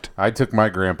changed. I took my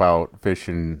grandpa out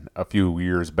fishing a few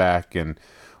years back, and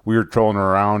we were trolling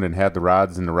around and had the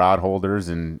rods in the rod holders,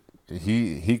 and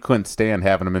he couldn't stand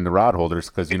having them in the rod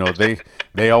holders because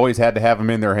they always had to have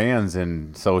them in their hands,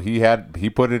 and so he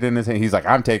put it in his hand. He's like,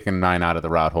 "I'm taking mine out of the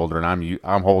rod holder, and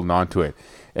I'm holding on to it."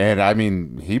 And I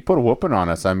mean, he put a whooping on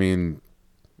us. I mean,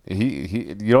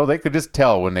 he they could just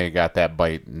tell when they got that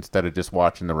bite instead of just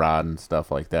watching the rod and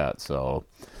stuff like that. So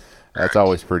that's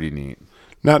always pretty neat.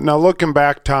 Now looking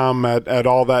back, Tom, at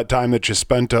all that time that you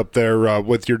spent up there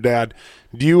with your dad,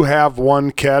 do you have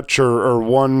one catch or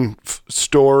one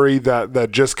story that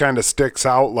just kind of sticks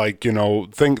out? Like,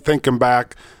 thinking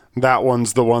back, that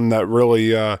one's the one that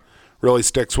really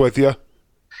sticks with you?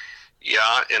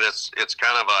 Yeah, and it's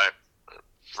kind of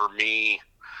for me,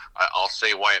 I'll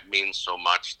say why it means so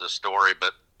much, the story,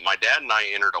 but my dad and I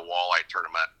entered a walleye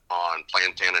tournament on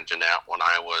Plantain and Jeanette when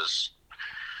I was,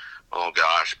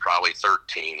 probably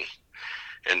 13.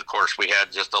 And of course we had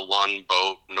just a Lund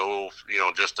boat,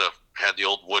 had the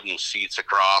old wooden seats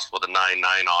across with a 9.9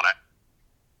 on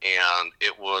it. And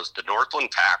it was the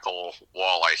Northland Tackle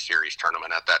Walleye Series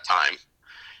tournament at that time.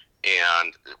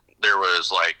 And there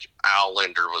was like Al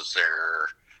Linder was there.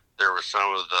 There was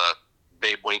some of the,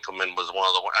 Babe Winkleman was one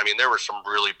of the, there were some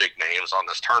really big names on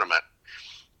this tournament.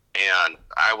 And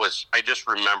I just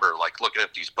remember like looking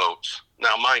at these boats.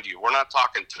 Now, mind you, we're not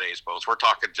talking today's boats. We're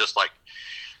talking just like,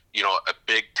 a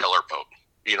big tiller boat,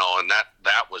 and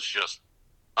that was just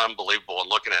unbelievable. And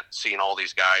looking at seeing all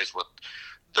these guys with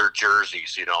their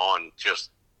jerseys, and just,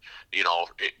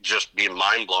 it just being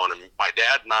mind blowing. And my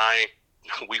dad and I,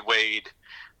 we weighed,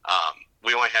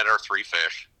 we only had our 3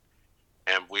 fish,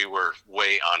 and we were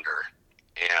way under.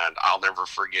 And I'll never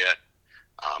forget,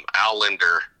 Al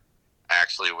Linder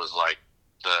actually was like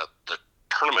the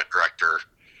tournament director,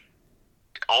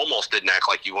 almost didn't act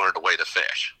like you wanted to weigh the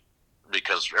fish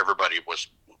because everybody was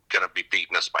going to be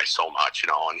beating us by so much,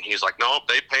 and he's like, no,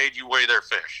 they paid, you weigh their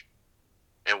fish.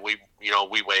 And we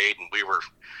weighed, and we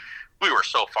were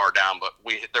so far down, but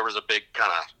there was a big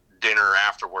kind of dinner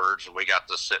afterwards, and we got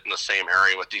to sit in the same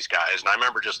area with these guys. And I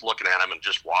remember just looking at them and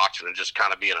just watching and just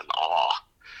kind of being in awe.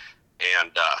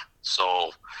 And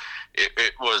so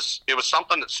it was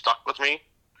something that stuck with me,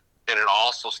 and it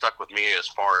also stuck with me as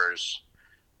far as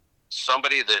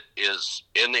somebody that is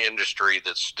in the industry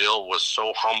that still was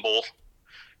so humble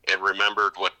and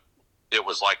remembered what it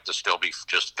was like to still be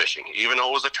just fishing, even though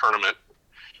it was a tournament.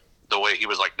 The way he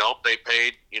was like, nope, they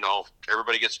paid,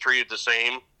 everybody gets treated the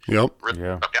same. Yep.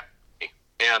 Yeah.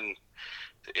 And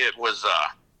it was,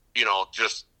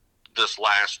 just this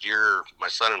last year, my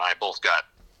son and I both got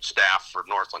staff for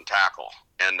Northland Tackle.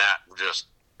 And that just,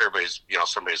 everybody's,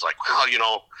 somebody's like, well,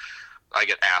 I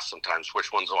get asked sometimes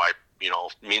which ones do I,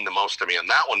 mean the most to me. And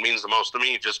that one means the most to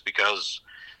me just because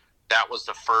that was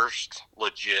the first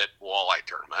legit walleye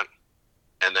tournament.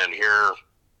 And then here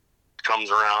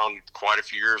comes around quite a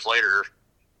few years later,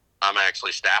 I'm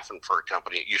actually staffing for a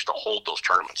company that used to hold those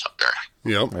tournaments up there.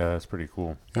 Yep. Yeah, that's pretty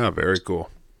cool. Yeah, very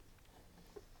cool.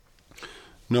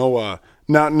 No,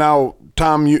 now,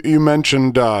 Tom, you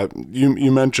mentioned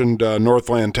you mentioned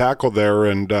Northland Tackle there,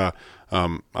 and I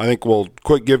think we'll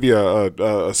quick give you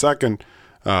a second.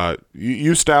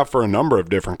 You staff for a number of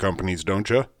different companies, don't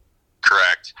you?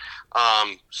 Correct.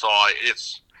 So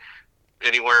it's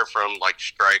anywhere from like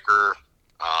Stryker,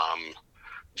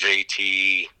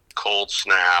 JT, Cold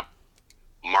Snap,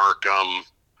 Markham,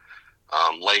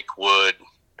 Lakewood,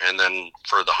 and then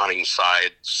for the hunting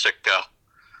side, Sitka.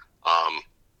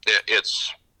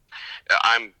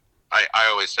 I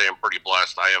always say I'm pretty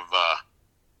blessed. I have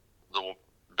the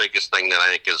biggest thing that I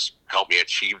think has helped me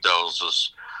achieve those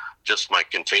is just my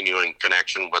continuing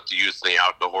connection with the youth and the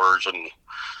outdoors, and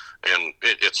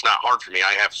it's not hard for me.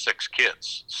 I have 6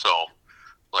 kids, so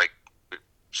like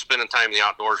spending time in the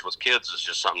outdoors with kids is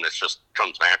just something that just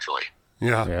comes naturally.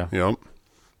 Yeah. Yep.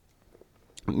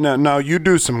 Now you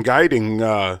do some guiding,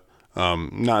 not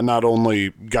only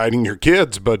guiding your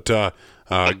kids, but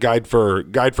guide for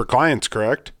clients,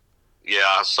 correct?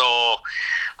 Yeah. So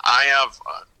I have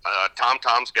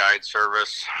Tom's Guide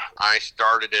Service. I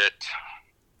started it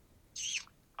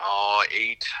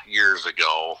 8 years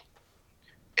ago,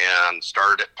 and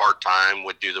started it part-time,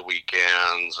 would do the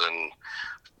weekends, and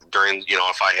during,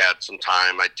 if I had some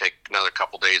time, I'd take another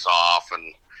couple days off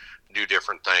and do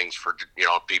different things for,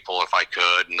 people if I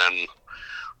could. And then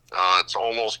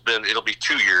it'll be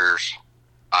 2 years.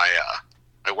 I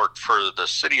worked for the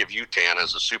city of Utan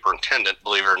as a superintendent,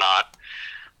 believe it or not.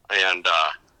 And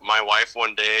my wife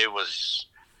one day was,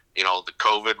 the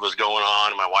COVID was going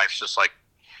on, and my wife's just like,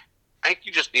 I think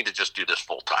you just need to just do this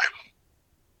full time.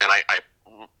 And I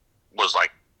was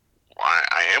like, well,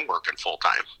 I am working full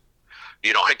time.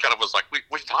 I kind of was like, what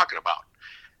are you talking about?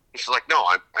 And she's like, no,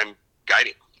 I'm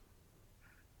guiding.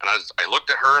 And I looked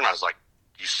at her and I was like,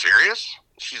 you serious?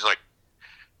 And she's like,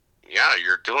 yeah,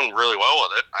 you're doing really well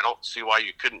with it. I don't see why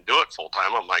you couldn't do it full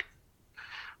time. I'm like,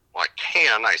 well, I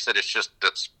can. I said, it's just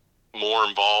that's more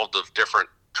involved of different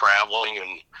traveling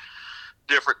and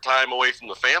different time away from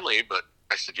the family. But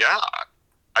I said, yeah,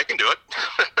 I can do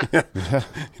it.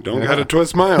 You don't got to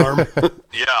twist my arm.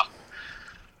 Yeah.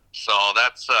 So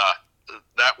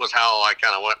that was how I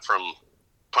kind of went from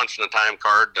punching a time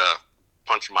card to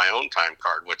punching my own time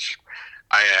card, which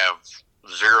I have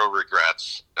zero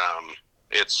regrets.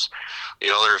 It's,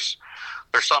 there's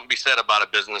something to be said about a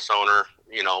business owner.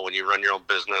 When you run your own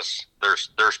business,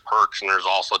 there's perks and there's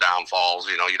also downfalls.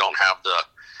 You don't have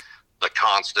the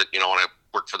constant, when I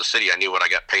worked for the city, I knew what I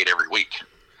got paid every week.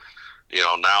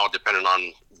 Now depending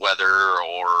on weather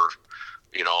or,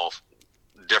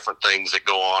 different things that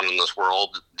go on in this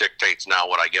world dictates now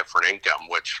what I get for an income,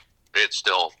 which I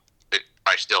still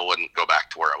wouldn't go back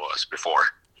to where I was before.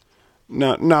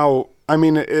 Now, I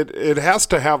mean, it has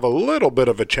to have a little bit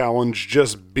of a challenge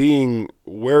just being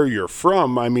where you're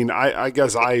from. I mean, I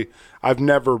guess I've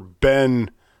never been,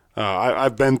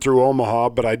 I've been through Omaha,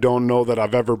 but I don't know that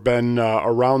I've ever been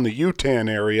around the Utan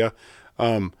area.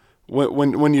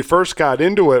 When you first got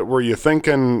into it, were you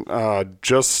thinking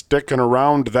just sticking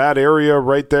around that area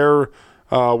right there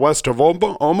west of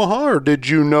Omaha, or did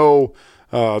you know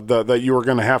that you were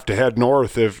going to have to head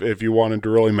north if you wanted to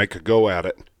really make a go at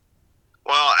it?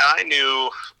 Well, I knew,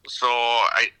 so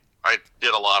I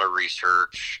did a lot of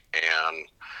research, and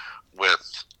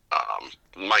with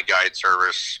my guide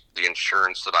service, the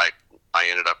insurance that I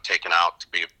ended up taking out to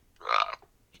be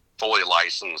fully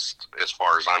licensed as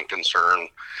far as I'm concerned,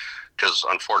 because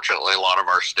unfortunately a lot of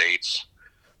our states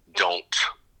don't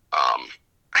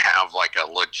have like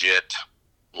a legit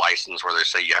license where they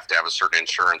say you have to have a certain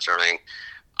insurance, everything.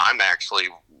 I'm actually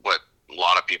what a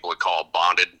lot of people would call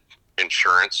bonded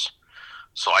insurance.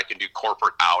 So I can do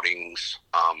corporate outings.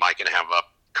 I can have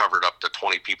covered up to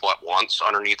 20 people at once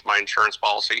underneath my insurance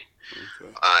policy.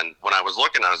 Okay. And when I was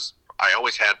looking, I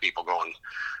always had people going,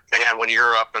 man, when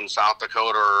you're up in South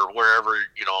Dakota or wherever,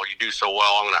 you do so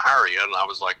well, I'm going to hire you. And I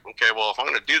was like, okay, well, if I'm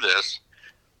going to do this,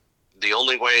 the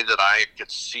only way that I could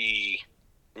see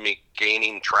me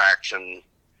gaining traction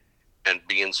and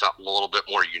being something a little bit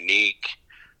more unique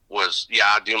was,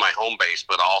 I'd do my home base,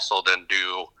 but also then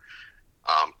do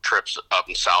trips up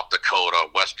in South Dakota,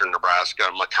 Western Nebraska,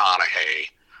 McConaughey.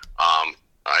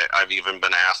 I've even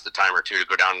been asked a time or two to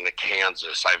go down into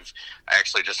Kansas. I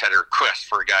actually just had a request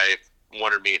for a guy who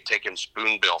wanted me to take him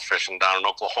spoonbill fishing down in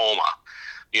Oklahoma,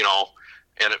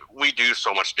 and we do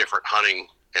so much different hunting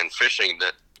and fishing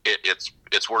that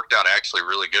it's worked out actually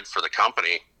really good for the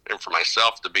company and for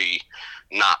myself to be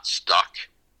not stuck.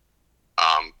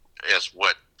 As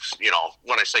what,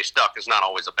 when I say stuck, is not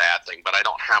always a bad thing, but I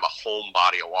don't have a home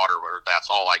body of water where that's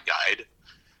all I guide.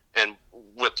 And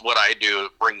with what I do,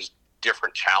 it brings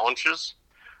different challenges,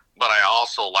 but I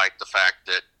also like the fact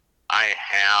that I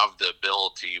have the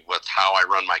ability with how I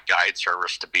run my guide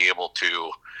service to be able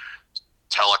to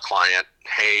tell a client,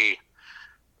 hey,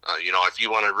 if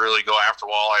you want to really go after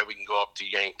walleye, we can go up to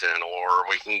Yankton, or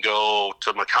we can go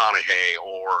to McConaughey,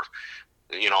 or,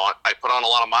 I put on a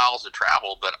lot of miles of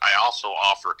travel, but I also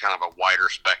offer kind of a wider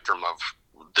spectrum of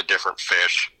the different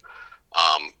fish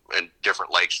and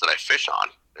different lakes that I fish on.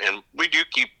 And we do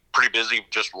keep pretty busy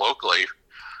just locally.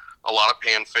 A lot of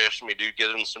panfish, and we do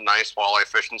get in some nice walleye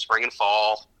fish in spring and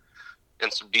fall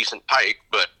and some decent pike.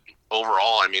 But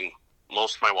overall,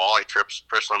 most of my walleye trips,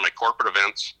 especially on my corporate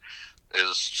events,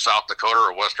 is South Dakota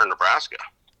or Western Nebraska.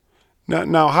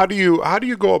 Now, how do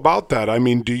you go about that?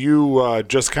 Do you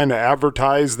just kind of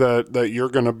advertise that you're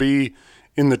going to be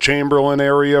in the Chamberlain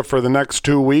area for the next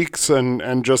 2 weeks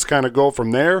and just kind of go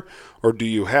from there? Or do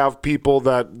you have people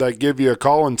that give you a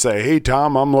call and say, hey,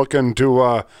 Tom, I'm looking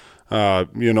to,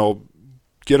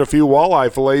 get a few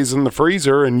walleye fillets in the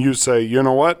freezer, and you say, you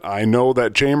know what, I know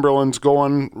that Chamberlain's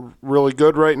going really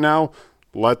good right now.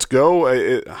 Let's go.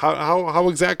 How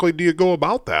exactly do you go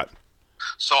about that?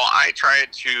 So I try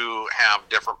to have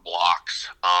different blocks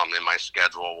in my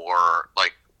schedule where,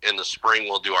 like, in the spring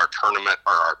we'll do our tournament,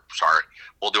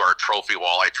 we'll do our trophy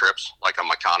walleye trips, like on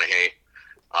McConaughey.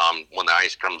 When the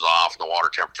ice comes off and the water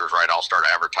temperature's right, I'll start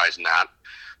advertising that.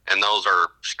 And those are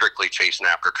strictly chasing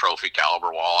after trophy caliber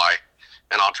walleye.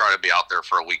 And I'll try to be out there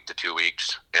for a week to 2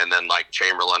 weeks. And then, like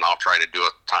Chamberlain, I'll try to do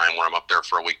a time where I'm up there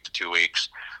for a week to 2 weeks.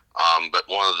 But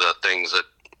one of the things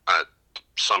that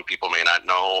some people may not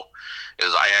know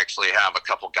is I actually have a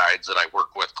couple guides that I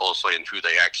work with closely and who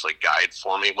they actually guide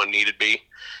for me when needed be.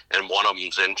 And one of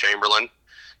them's in Chamberlain.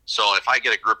 So if I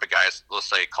get a group of guys, let's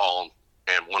say, call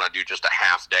and want to do just a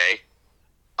half day,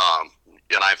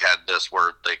 and I've had this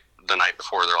where the night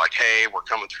before they're like, hey, we're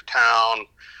coming through town.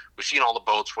 We've seen all the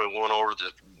boats. We went over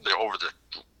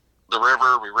the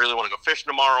river. We really want to go fishing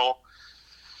tomorrow.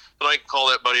 And I can call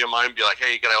that buddy of mine and be like,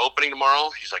 hey, you got an opening tomorrow?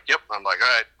 He's like, yep. I'm like, all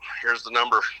right, here's the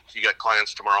number. You got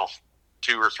clients tomorrow,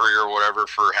 2 or 3 or whatever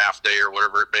for half day or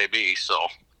whatever it may be. So,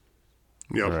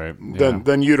 yep. Right. Yeah.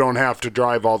 Then you don't have to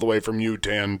drive all the way from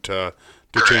Utan to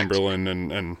Correct. Chamberlain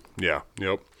and yeah,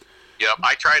 yep. Yep.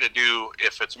 I try to do,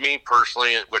 if it's me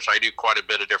personally, which I do quite a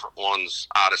bit of different ones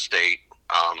out of state,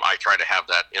 I try to have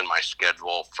that in my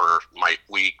schedule for my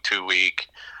week, 2 week.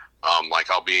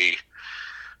 I'll be,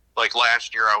 like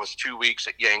last year I was 2 weeks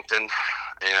at Yankton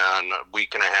and a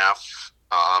week and a half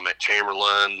at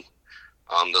Chamberlain.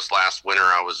 This last winter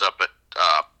I was up at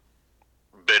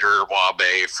Bitter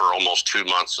Bay for almost 2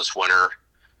 months this winter.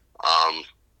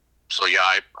 So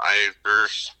yeah,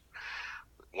 there's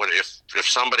if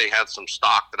somebody had some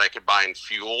stock that I could buy in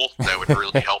fuel, that would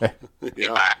really help me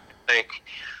back, I think.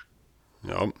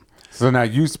 Yep. So now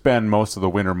you spend most of the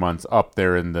winter months up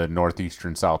there in the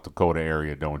northeastern South Dakota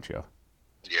area, don't you?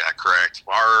 Yeah, correct.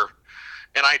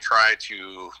 And I try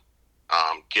to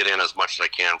get in as much as I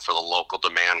can for the local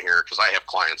demand here, because I have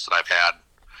clients that I've had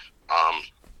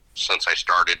since I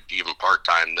started, even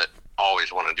part-time, that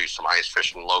always want to do some ice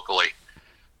fishing locally.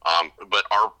 But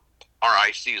our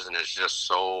ice season is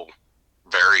just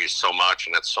varies so much,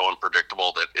 and it's so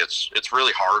unpredictable that it's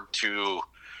really hard to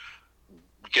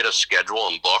get a schedule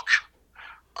and book.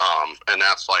 And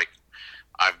that's like,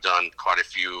 I've done quite a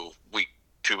few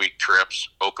 2-week trips.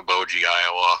 Okoboji,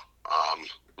 Iowa,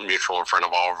 mutual friend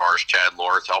of all of ours, Chad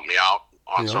Lorth, helped me out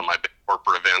on some of my big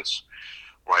corporate events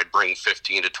where I'd bring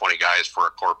 15 to 20 guys for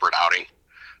a corporate outing.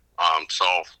 So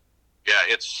yeah,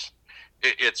 it's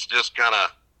just kind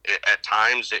of at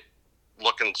times I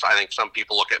think some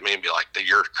people look at me and be like,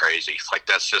 you're crazy. Like,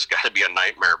 that's just got to be a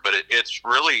nightmare. But it's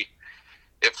really,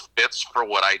 it fits for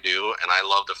what I do. And I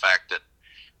love the fact that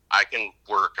I can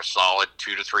work a solid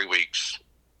 2 to 3 weeks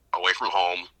away from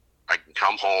home. I can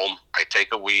come home. I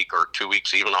take a week or 2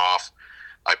 weeks even off.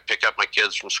 I pick up my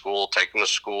kids from school, take them to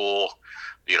school.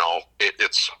 You know,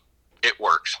 it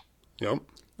works. Yep.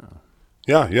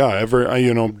 Yeah.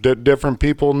 Different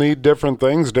people need different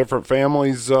things. Different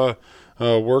families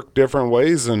work different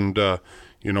ways, and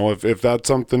if that's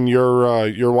something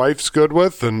your wife's good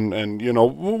with, and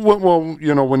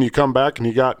when you come back and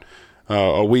you got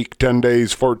a week, 10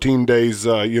 days, 14 days,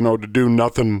 to do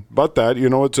nothing but that,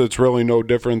 it's really no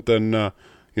different than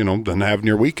than having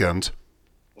your weekends.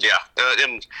 Yeah,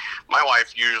 and my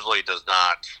wife usually does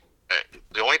not.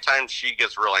 The only time she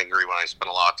gets real angry when I spend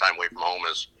a lot of time away from home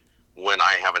is when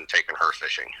I haven't taken her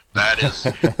fishing. That is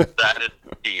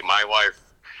key. My wife,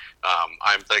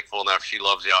 I'm thankful enough, she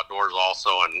loves the outdoors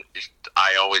also, and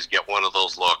I always get one of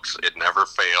those looks. It never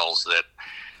fails that,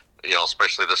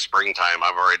 especially the springtime,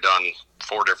 I've already done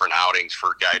 4 different outings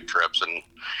for guide trips, and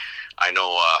I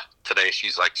know today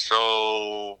she's like,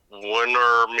 so when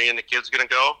are me and the kids going to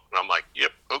go? And I'm like,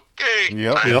 yep, okay.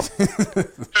 Yep.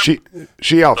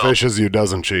 She outfishes you,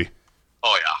 doesn't she?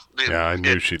 Oh, yeah. Yeah, I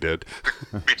knew she did.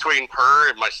 Between her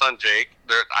and my son Jake,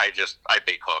 I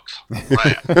bait hooks.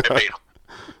 I bait,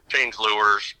 change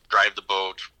lures, drive the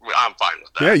boat. I'm fine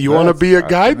with that. Yeah, you want to be a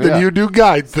guide, then you do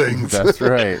guide things. That's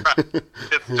right. The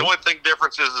only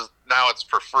difference is now it's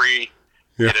for free.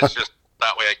 Yeah. And it's just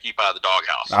that way I keep out of the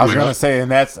doghouse. I was going to say,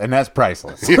 and that's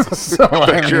priceless. Yeah. So,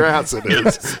 your ass it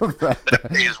is. That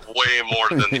pays way more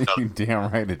than the other.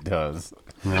 Damn right it does.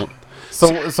 Yep.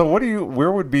 So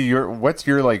what's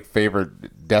your like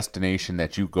favorite destination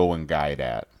that you go and guide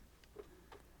at?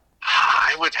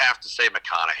 I would have to say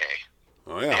McConaughey.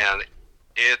 Oh yeah. And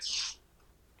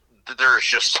there's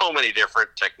just so many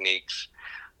different techniques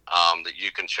that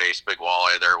you can chase big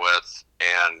walleye there with,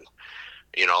 and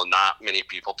not many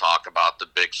people talk about the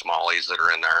big smallies that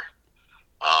are in there.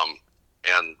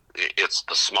 And it's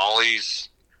the smallies.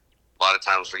 A lot of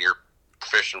times when you're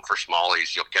fishing for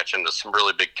smallies, you'll catch into some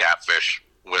really big catfish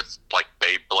with like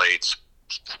bait blades,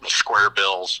 square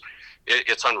bills.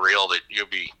 It's unreal that you'll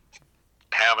be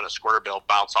having a square bill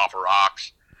bounce off of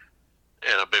rocks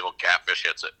and a big old catfish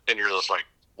hits it, and you're just like,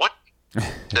 what?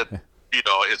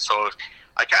 It's so.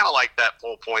 I kind of like that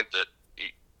whole point that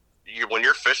when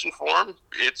you're fishing for them,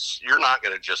 you're not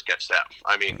going to just catch them.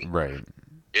 I mean, right.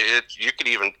 You could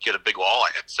even get a big walleye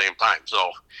at the same time.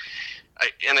 So,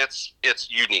 and it's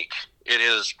unique. It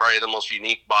is probably the most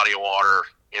unique body of water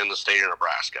in the state of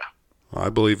Nebraska. I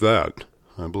believe that.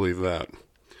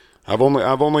 I've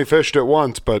only fished it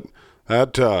once, but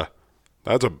that's a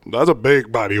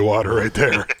big body of water right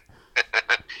there.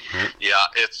 Yeah,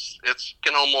 it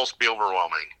can almost be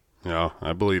overwhelming. Yeah,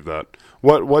 I believe that.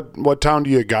 What town do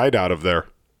you guide out of there?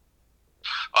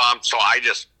 So I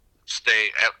just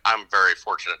I'm very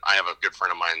fortunate. I have a good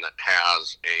friend of mine that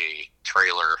has a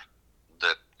trailer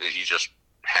that he just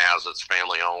has. It's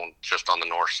family owned, just on the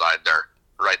north side there,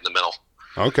 right in the middle.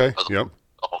 Okay. Yep.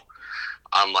 So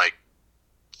I'm like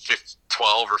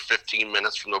 12 or 15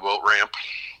 minutes from the boat ramp.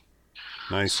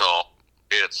 Nice. So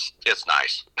it's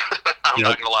nice. I'm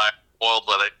not gonna lie, I'm spoiled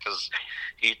with it because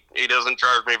he doesn't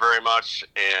charge me very much,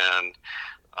 and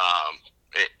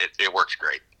it works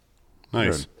great.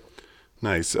 Nice. Good.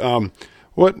 Nice.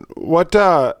 What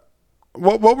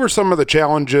were some of the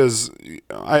challenges?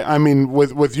 I mean,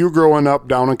 with you growing up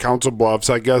down in Council Bluffs,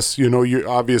 I guess you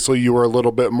obviously you were a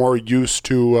little bit more used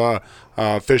to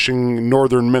fishing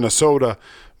northern Minnesota,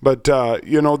 but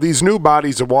these new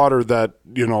bodies of water that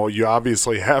you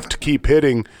obviously have to keep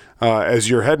hitting as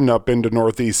you're heading up into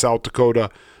northeast South Dakota.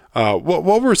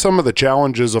 What were some of the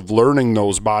challenges of learning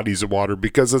those bodies of water?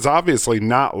 Because it's obviously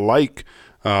not like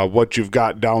what you've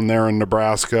got down there in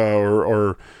Nebraska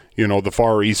or the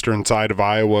far eastern side of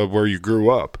Iowa where you grew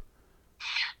up.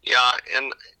 Yeah,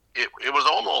 and it was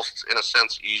almost, in a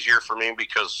sense, easier for me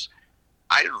because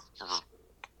I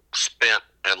spent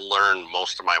and learned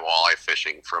most of my walleye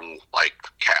fishing from like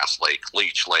Cass Lake,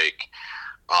 Leech Lake,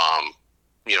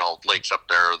 lakes up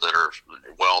there that are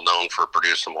well known for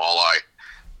producing walleye,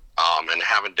 and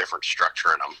having different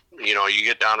structure in them. You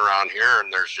get down around here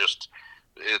and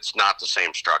it's not the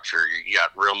same structure. You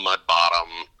got real mud bottom.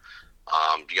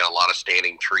 You got a lot of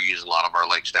standing trees, a lot of our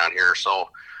lakes down here. So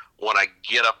when I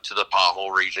get up to the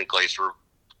Pothole region, Glacier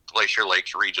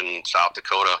Lakes region in South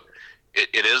Dakota,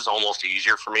 it is almost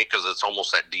easier for me because it's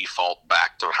almost that default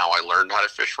back to how I learned how to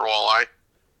fish for walleye.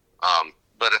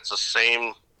 But at the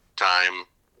same time,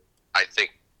 I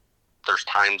think there's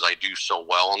times I do so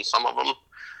well on some of them,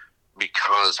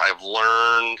 because I've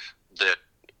learned that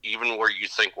even where you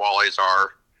think walleyes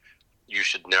are, you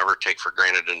should never take for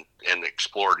granted and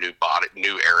explore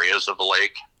new areas of the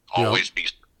lake. Always be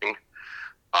searching.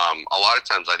 A lot of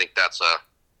times I think that's a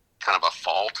kind of a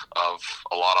fault of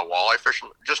a lot of walleye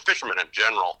fishermen, just fishermen in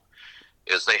general,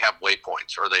 is they have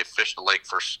waypoints, or they fish the lake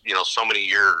for, so many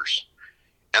years,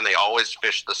 and they always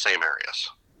fish the same areas.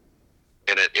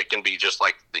 And it can be just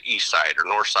like the east side or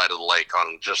north side of the lake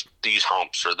on just these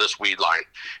humps or this weed line,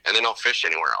 and they don't fish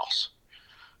anywhere else.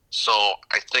 So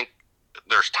I think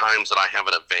there's times that I have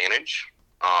an advantage,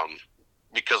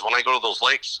 because when I go to those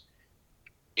lakes,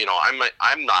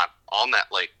 I'm not on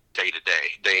that lake day to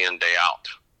day, day in, day out.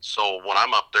 So when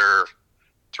I'm up there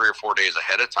 3 or 4 days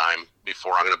ahead of time,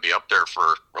 before I'm going to be up there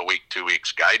for a week, 2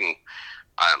 weeks guiding,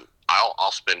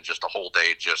 I'll spend just a whole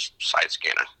day just side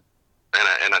scanning,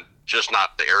 and just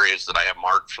not the areas that I have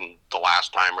marked from the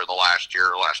last time or the last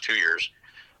year or last 2 years.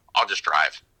 I'll just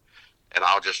drive, and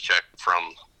I'll just check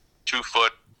from 2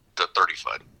 foot to 30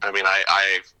 foot. I mean,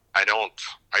 I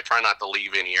try not to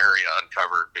leave any area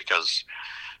uncovered, because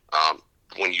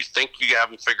when you think you have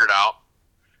them figured out,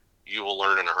 you will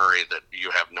learn in a hurry that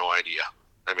you have no idea.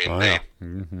 I mean,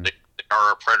 they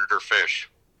are a predator fish,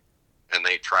 and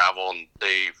they travel, and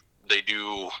they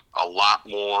do a lot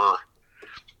more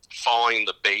following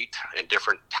the bait and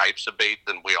different types of bait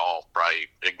than we all probably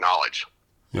acknowledge.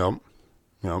 Yep.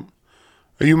 Are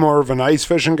you more of an ice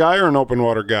fishing guy or an open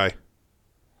water guy?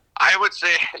 I would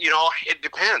say, it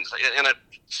depends.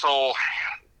 So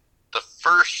the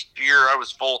first year I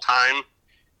was full time,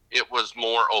 it was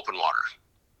more open water.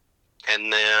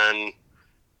 And then,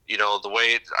 the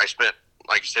way I spent,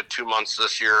 like I said, 2 months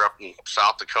this year up in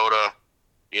South Dakota,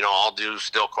 I'll do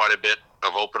still quite a bit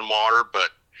of open water, but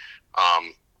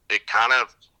it kind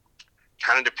of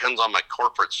depends on my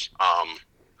corporates.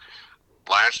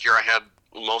 Last year I had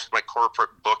most of my corporate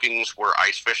bookings were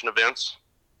ice fishing events.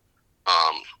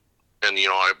 And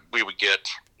we would get,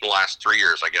 the last 3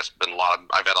 years, I guess,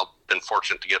 been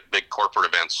fortunate to get big corporate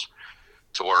events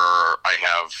to where I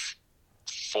have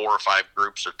 4 or 5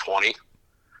 groups of 20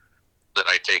 that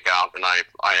I take out, and I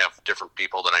have different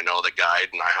people that I know that guide,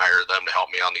 and I hire them to help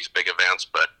me on these big events.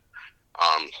 But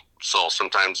so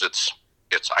sometimes it's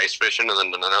ice fishing, and then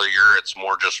another year it's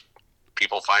more just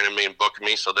people finding me and booking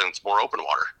me, so then it's more open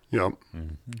water. Yep.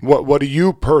 Mm-hmm. What do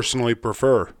you personally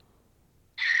prefer?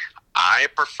 I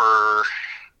prefer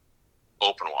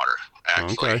open water,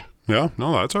 actually. Okay. Yeah,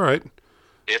 no, that's all right.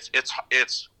 It's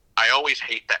I always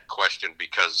hate that question,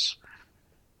 because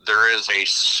there is a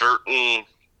certain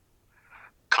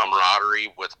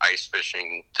camaraderie with ice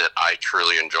fishing that I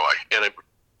truly enjoy. And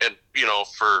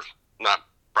for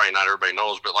probably not everybody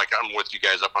knows, but like, I'm with you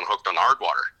guys up on Hooked on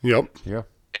Hardwater. Yep. Yeah.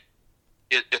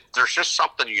 There's just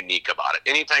something unique about it.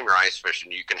 Anytime you're ice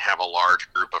fishing, you can have a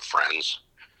large group of friends,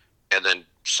 and then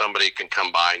somebody can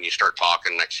come by and you start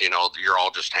talking. Next thing you know, you're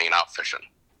all just hanging out fishing.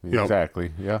 Yep.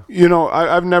 Exactly. Yeah.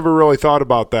 I've never really thought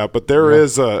about that, but there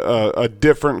is a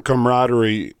different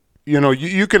camaraderie.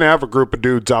 You can have a group of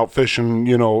dudes out fishing,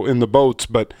 in the boats,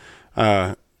 but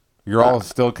you're all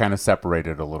still kind of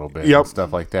separated a little bit. Yep. And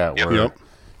stuff like that. Where,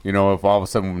 if all of a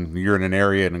sudden you're in an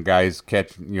area and a guy's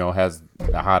has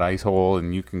a hot ice hole,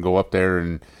 and you can go up there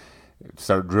and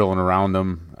start drilling around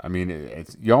them. I mean,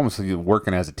 you almost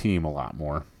working as a team a lot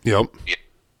more. Yep.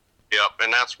 Yep.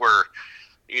 And that's where,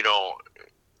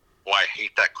 why I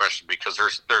hate that question, because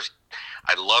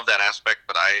I love that aspect,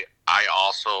 but I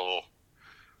also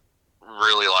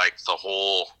really like the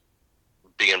whole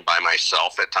being by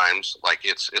myself at times. Like,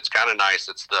 it's kind of nice.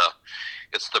 It's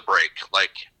the break.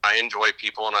 Like, I enjoy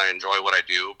people and I enjoy what I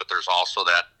do, but there's also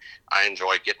that I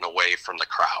enjoy getting away from the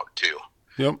crowd too.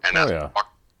 Yep. And that's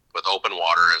with open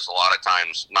water is a lot of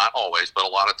times, not always, but a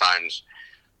lot of times,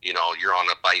 you're on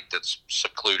a bite that's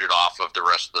secluded off of the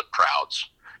rest of the crowds.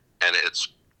 And it's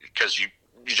because you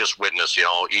just witness,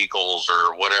 eagles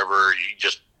or whatever,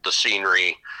 the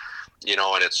scenery,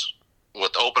 and it's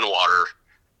with open water,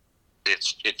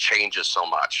 it changes so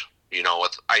much.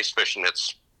 With ice fishing,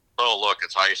 it's, oh, look,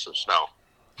 it's ice and snow.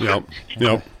 Yep.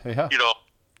 Yeah.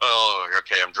 Oh,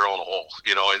 okay, I'm drilling a hole.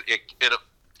 It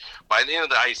by the end of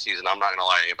the ice season, I'm not going to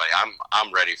lie to anybody,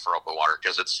 I'm ready for open water,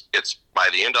 because it's by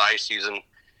the end of ice season,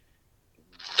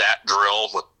 that drill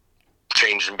with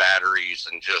changing batteries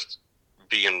and just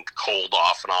being cold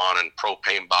off and on and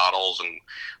propane bottles, and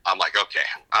I'm like, okay,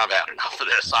 I've had enough of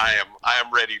this. I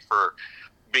am ready for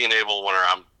being able, when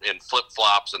I'm in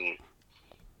flip-flops and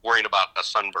worrying about a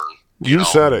sunburn. You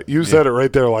said it. You said it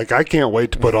right there. Like, I can't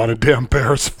wait to put on a damn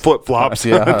pair of flip-flops.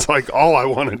 Yeah. It's like all I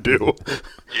want to do.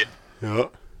 Yeah.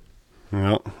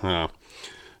 Yeah. Yeah.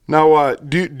 Now,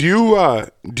 do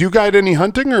you guide any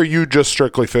hunting, or are you just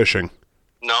strictly fishing?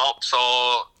 No,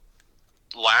 so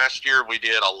last year we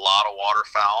did a lot of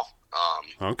waterfowl.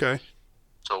 Okay.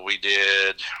 So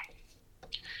I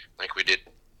think we did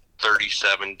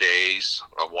 37 days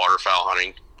of waterfowl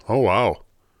hunting. Oh wow.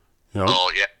 Yep.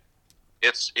 So yeah,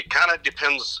 it kind of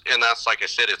depends, and that's like I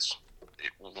said,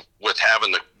 with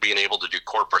being able to do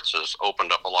corporates has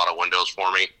opened up a lot of windows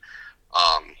for me,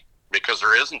 because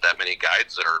there isn't that many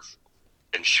guides that are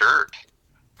insured.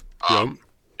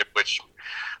 Which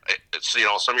it's,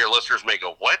 some of your listeners may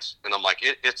go, what? And I'm like,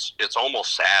 it's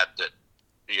almost sad that,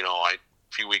 a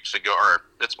few weeks ago, or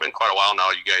it's been quite a while now,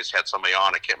 you guys had somebody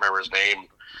on, I can't remember his name.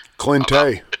 Clint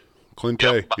A.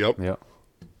 Yep.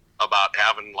 About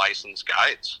having licensed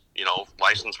guides,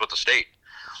 licensed with the state.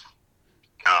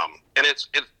 And it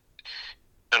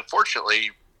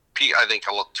unfortunately, I think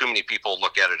too many people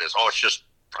look at it as,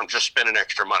 I'm just spending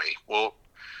extra money. Well,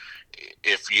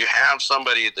 if you have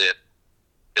somebody that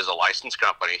is a licensed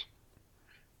company,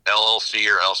 LLC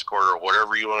or L Corp or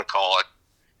whatever you want to call it,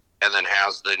 and then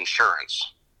has the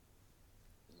insurance,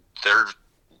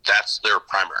 that's their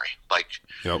primary. Like,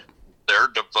 yep. They're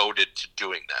devoted to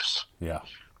doing this. Yeah.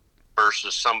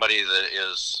 Versus somebody that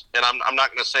is, and I'm not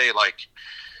going to say like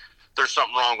there's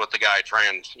something wrong with the guy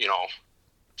trying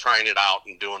it out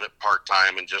and doing it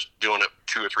part-time and just doing it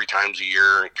 2 or 3 times a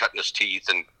year and cutting his teeth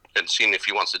and seeing if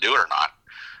he wants to do it or not.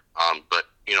 But,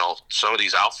 some of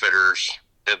these outfitters,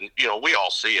 and, we all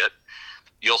see it.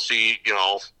 You'll see,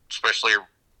 especially,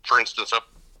 for instance, up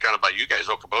kind of by you guys,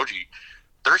 Okoboji,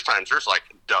 there's like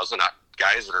a dozen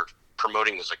guys that are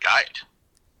promoting as a guide.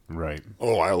 Right.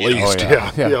 Oh, at least.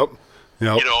 Yeah. Yep.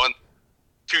 And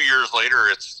 2 years later,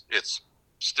 it's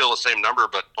still the same number,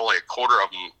 but only a quarter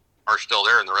of them are still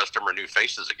there, and the rest of them are new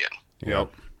faces again.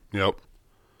 Yep.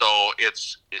 So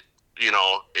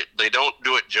they don't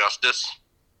do it justice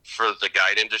for the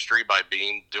guide industry by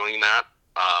doing that.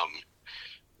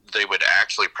 They would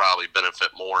actually probably benefit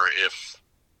more if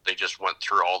they just went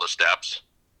through all the steps,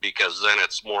 because then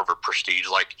it's more of a prestige.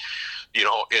 Like,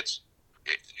 it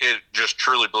just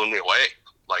truly blew me away.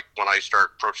 Like, when I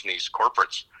start approaching these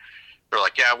corporates, they're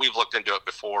like, yeah, we've looked into it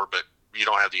before, but you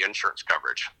don't have the insurance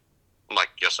coverage. I'm like,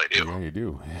 yes, I do. Yeah, you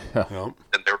do. Yep.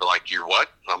 And they were like, you're what?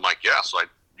 I'm like, yeah. So I,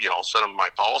 sent them my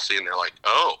policy, and they're like,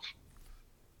 oh.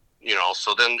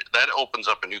 So then that opens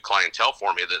up a new clientele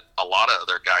for me that a lot of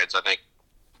other guides, I think,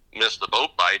 miss the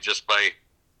boat by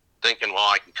thinking, well,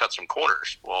 I can cut some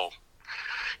corners. Well,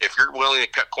 if you're willing to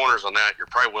cut corners on that, you're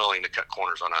probably willing to cut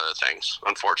corners on other things,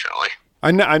 unfortunately.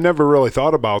 I never really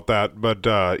thought about that, but,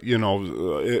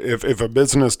 if a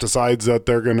business decides that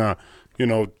they're going to,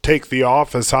 take the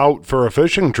office out for a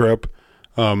fishing trip,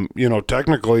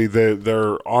 technically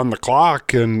they're on the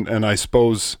clock, and I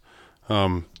suppose,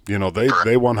 they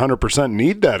 100%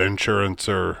 need that insurance,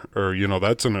 or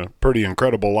that's a pretty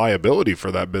incredible liability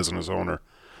for that business owner.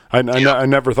 I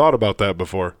never thought about that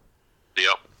before.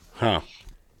 Yep. Huh.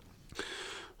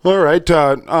 All right.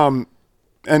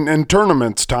 And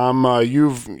tournaments, Tom,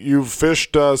 you've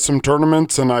fished some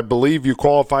tournaments, and I believe you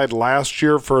qualified last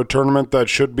year for a tournament that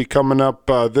should be coming up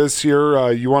this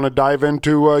year. You want to dive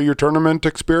into your tournament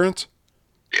experience?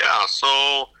 Yeah. So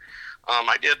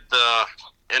I did the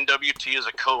NWT as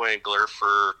a co-angler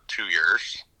for 2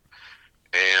 years.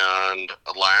 And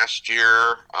last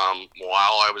year,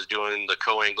 while I was doing the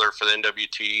co-angler for the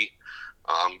NWT,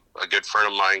 a good friend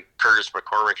of mine, Curtis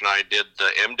McCormick, and I did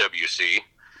the MWC,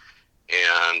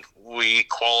 and we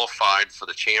qualified for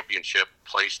the championship,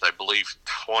 placed, I believe,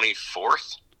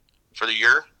 24th for the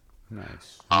year.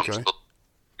 Nice. Okay. So this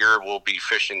year we'll be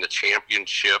fishing the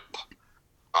championship,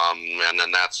 and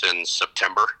then that's in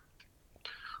September.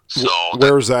 So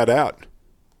where's that at?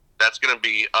 That's going to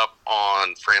be up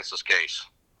on Francis Case.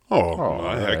 Oh,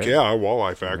 heck right. yeah,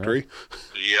 Walleye Factory.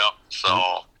 Yep.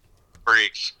 So pretty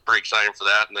exciting for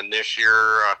that. And then this year,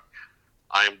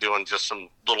 I am doing just some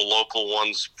little local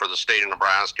ones for the state of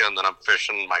Nebraska, and then I'm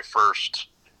fishing my first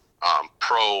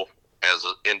pro as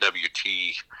an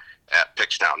NWT at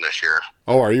Pickstown this year.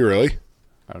 Oh, are you really?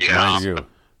 Yeah. Nice. You.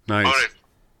 Nice.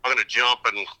 I'm gonna jump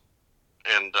and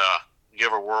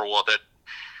give a whirl with it.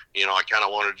 I kind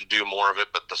of wanted to do more of it,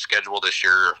 but the schedule this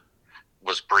year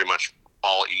was pretty much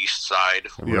all east side.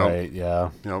 Right. Yeah.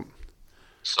 Yep.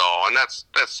 So, and that's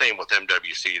same with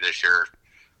MWC this year.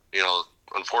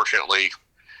 Unfortunately,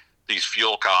 these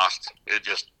fuel costs, it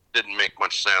just didn't make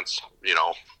much sense.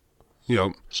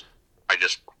 Yep. I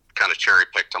just kind of cherry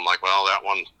picked. I'm like, well, that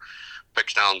one,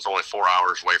 Pickstown's only 4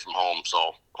 hours away from home,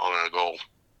 so I'm gonna go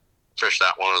fish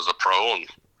that one as a pro and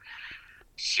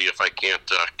see if I can't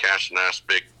cash a nice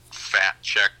big fat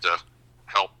check to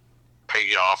help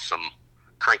pay off some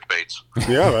crankbaits.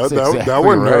 Yeah, that exactly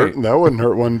wouldn't right. hurt. That wouldn't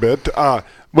hurt one bit.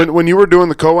 When you were doing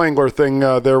the co-angler thing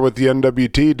there with the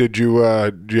NWT, did you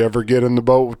ever get in the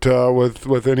boat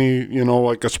with any,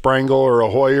 like a Sprangle or a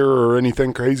Hoyer or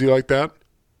anything crazy like that?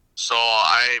 So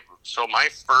my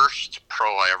first pro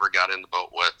I ever got in the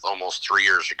boat with almost 3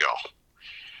 years ago.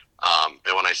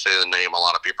 And when I say the name, a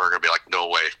lot of people are going to be like, no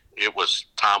way. It was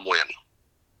Tom Wynn.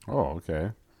 Oh,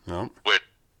 okay. No. Which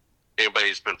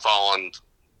anybody's been following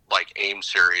like AIM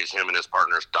series, him and his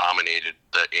partners dominated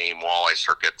the AIM walleye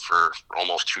circuit for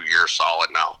almost 2 years solid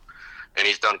now. And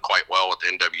he's done quite well with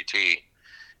NWT.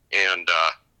 And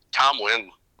Tom Wynn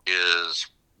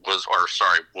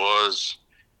was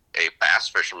a bass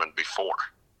fisherman before.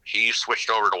 He switched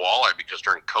over to walleye because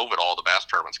during COVID, all the bass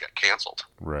tournaments got canceled.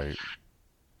 Right.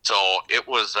 So it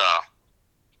was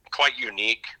quite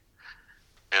unique,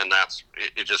 and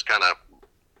it just kind of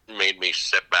made me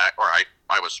sit back, or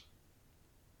I was,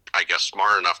 I guess,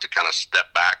 smart enough to kind of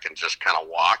step back and just kind of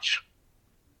watch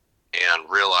and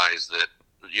realize that,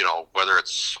 whether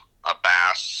it's a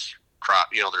bass, crop,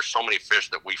 there's so many fish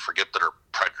that we forget that are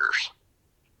predators.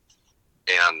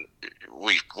 And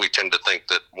we tend to think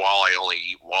that walleye only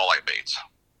eat walleye baits.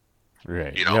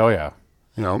 Right. Oh, yeah.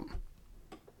 Yep.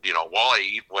 Walleye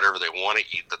eat whatever they want to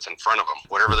eat that's in front of them,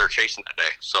 whatever they're chasing that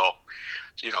day. So,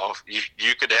 you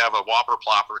could have a whopper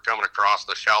plopper coming across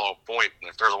the shallow point, and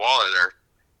if there's a walleye there,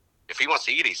 if he wants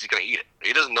to eat it, he's going to eat it.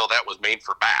 He doesn't know that was made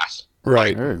for bass.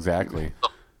 Right. Yeah, exactly. So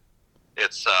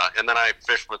it's and then I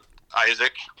fished with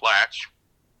Isaac Latch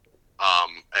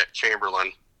at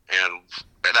Chamberlain, and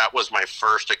that was my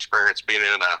first experience being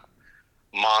in a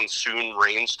monsoon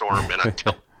rainstorm in a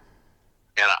tilt.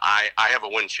 And I have a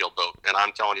windshield boat, and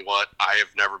I'm telling you what, I have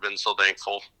never been so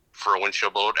thankful for a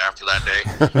windshield boat after that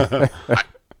day.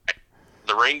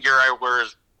 The rain gear I wear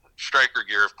is striker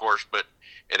gear, of course,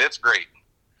 and it's great.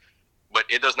 But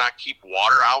it does not keep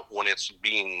water out when it's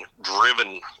being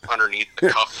driven underneath the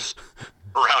cuffs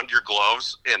around your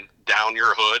gloves and down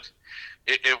your hood.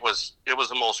 It was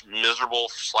the most miserable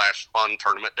 / fun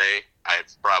tournament day I've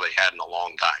probably had in a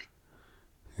long time.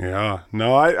 Yeah.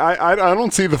 No, I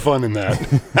don't see the fun in that.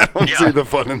 I don't see the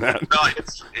fun in that. No,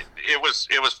 it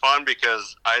was fun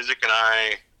because Isaac and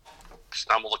I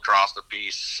stumbled across a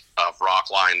piece of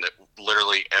rock line that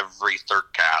literally every third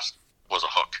cast was a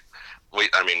hook.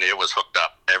 It was hooked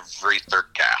up every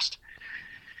third cast.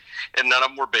 And none of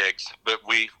them were bigs, but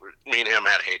me and him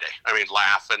had a heyday.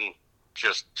 Laughing,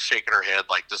 just shaking our head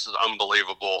like, this is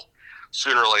unbelievable.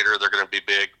 Sooner or later, they're going to be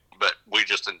big, but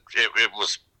it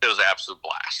was an absolute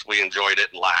blast. We enjoyed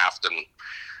it and laughed, and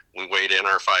we weighed in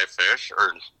our 5 fish,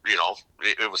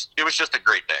 it was just a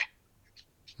great day.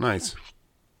 Nice.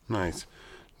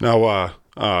 Now,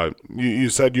 you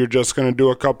said you're just going to do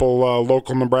a couple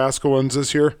local Nebraska ones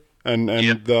this year, and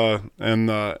the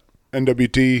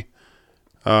NWT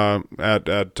at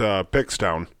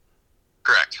Pickstown.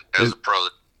 Correct. As a pro,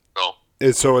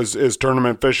 is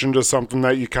tournament fishing just something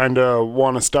that you kind of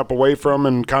want to step away from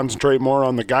and concentrate more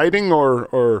on the guiding,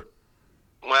 or?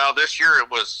 Well, this year it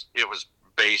was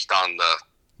based on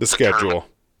the schedule. Tournament.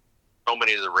 So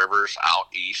many of the rivers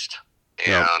out east,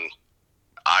 and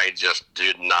I just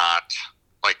did not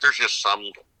like. There's just some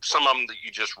of them that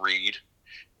you just read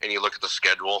and you look at the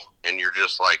schedule and you're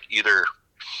just like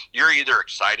you're either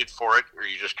excited for it or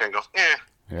you just kind of go, eh.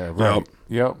 Yeah. Right.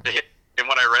 Yep. And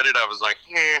when I read it, I was like,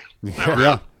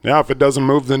 yeah. If it doesn't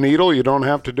move the needle, you don't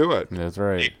have to do it. That's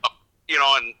right.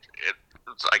 And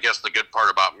I guess the good part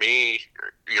about me,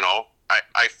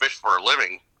 I fish for a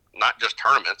living, not just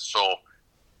tournaments. So,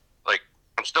 like,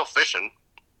 I'm still fishing.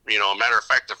 A matter of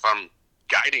fact, if I'm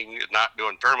guiding and not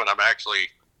doing tournament, I'm actually,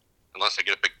 unless I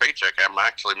get a big paycheck, I'm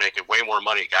actually making way more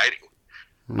money guiding.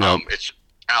 Yep. It's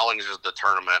challenges the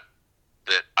tournament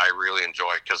that I really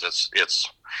enjoy because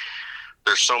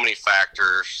there's so many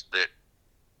factors that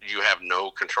you have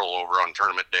no control over on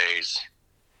tournament days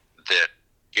that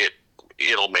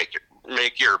it'll make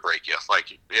you or break you.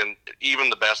 Like, and even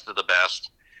the best of the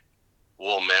best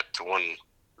will admit to when,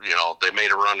 they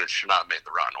made a run and should not have made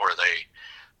the run, or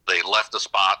they left the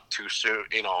spot too soon.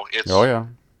 It's, oh yeah.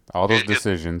 All those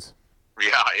decisions.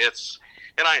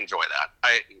 And I enjoy that.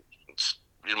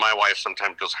 My wife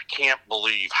sometimes goes, I can't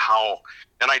believe how,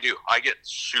 and I do. I get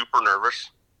super nervous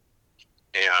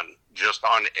and just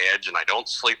on edge, and I don't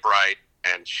sleep right.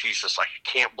 And she's just like, I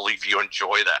can't believe you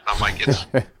enjoy that. And I'm like,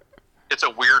 it's a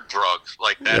weird drug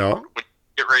like that. Yeah. When you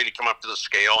get ready to come up to the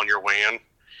scale and you're weighing,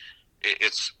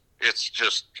 it's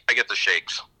just, I get the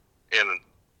shakes, and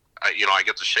I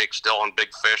get the shakes still on big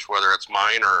fish, whether it's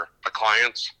mine or a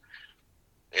client's.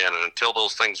 And until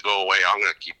those things go away, I'm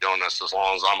going to keep doing this as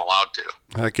long as I'm allowed to.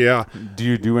 Heck yeah. Do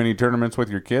you do any tournaments with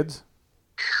your kids?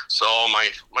 So my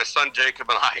son Jacob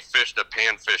and I fished a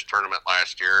panfish tournament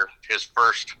last year, his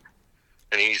first,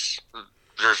 and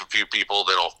there's a few people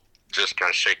that'll just kind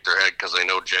of shake their head because they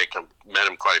know Jake and met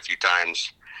him quite a few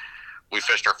times. We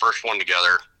fished our first one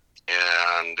together,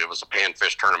 and it was a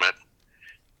panfish tournament.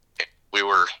 We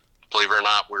were, believe it or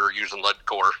not, we were using lead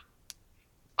core,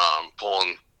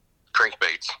 pulling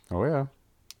crankbaits. Oh yeah.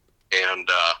 And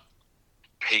the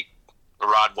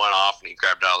rod went off, and he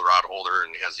grabbed out of the rod holder,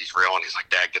 and he has these reel, and he's like,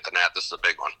 "Dad, get the net. This is a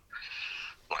big one."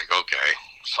 I'm like, "Okay."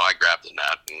 So I grabbed the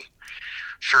net, and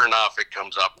sure enough, it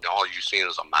comes up, and all you see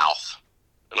is a mouth.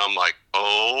 And I'm like,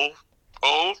 oh.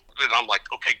 And I'm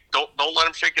like, "Okay, don't let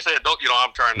him shake his head. Don't,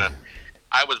 I'm trying to."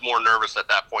 I was more nervous at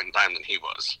that point in time than he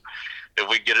was. If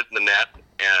we get it in the net,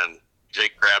 and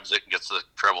Jake grabs it and gets the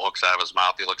treble hooks out of his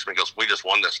mouth, he looks at me and goes, "We just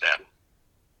won this, Dad."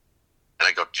 And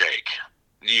I go, "Jake,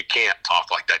 you can't talk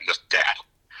like that." He goes, "Dad,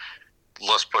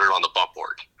 let's put it on the bump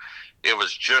board." It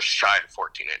was just shy of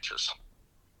 14 inches.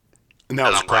 And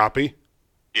that was crappie? Like,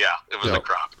 yeah, it was a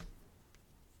crop.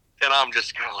 And I'm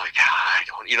just kind of like, I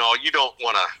don't, you don't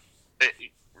want to,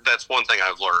 that's one thing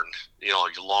I've learned,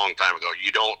 a long time ago.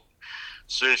 You don't,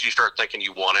 as soon as you start thinking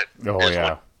you want it. Oh,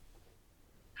 yeah.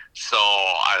 So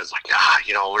I was like,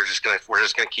 we're just going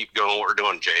to keep doing what we're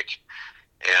doing, Jake.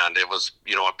 And it was,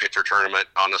 a pitcher tournament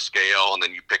on a scale, and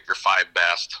then you pick your 5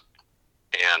 best.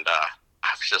 And I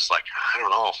was just like, I don't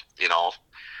know,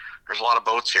 there's a lot of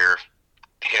boats here.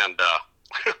 And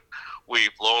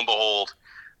lo and behold,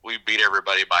 we beat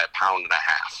everybody by 1.5 pounds.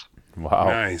 Wow.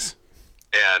 Nice.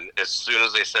 And as soon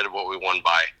as they said what we won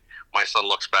by, my son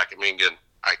looks back at me and goes,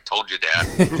 "I told you, Dad."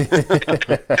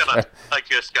 I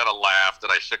just got to laugh,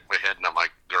 and I shook my head, and I'm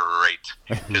like, great.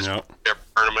 Every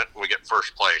tournament, we get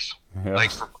first place. Yep.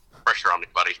 Thanks for putting pressure on me,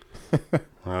 buddy.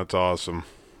 That's awesome.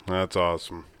 No,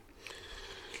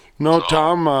 so,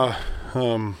 Tom, I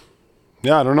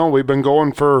don't know. We've been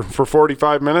going for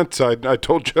 45 minutes. I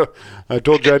told you I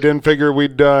didn't figure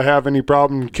we'd have any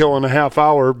problem killing a half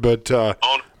hour, but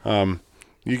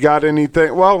you got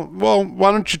anything? Well,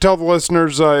 why don't you tell the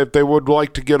listeners if they would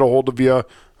like to get a hold of you,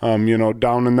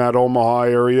 down in that Omaha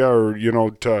area, or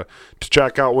to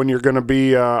check out when you're going to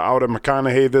be out at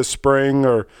McConaughey this spring,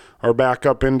 or back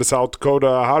up into South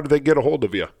Dakota. How do they get a hold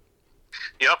of you?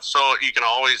 Yep. So you can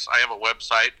always. I have a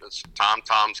website. It's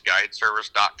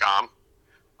tomtomsguideservice.com.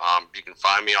 You can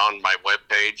find me on my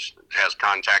webpage. It has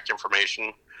contact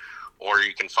information, or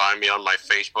you can find me on my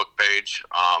Facebook page.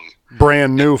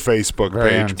 Brand new Facebook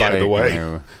page, by the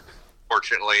way.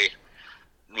 Fortunately,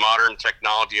 modern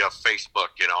technology of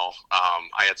Facebook,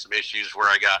 I had some issues where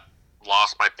I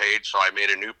lost my page, so I made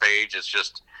a new page. It's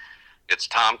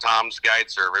Tom Tom's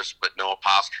Guide Service, but no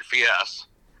apostrophe S.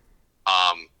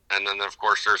 And then, of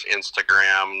course, there's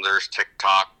Instagram, there's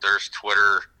TikTok, there's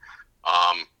Twitter,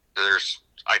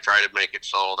 I try to make it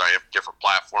so that I have different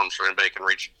platforms so anybody can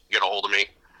get a hold of me.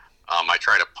 I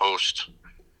try to post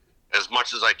as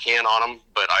much as I can on them,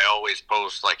 but I always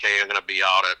post like, "Hey, I'm going to be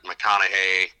out at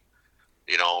McConaughey.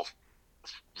 If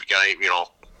you got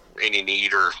any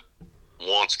need or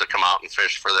wants to come out and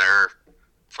fish for the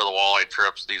walleye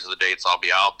trips, these are the dates I'll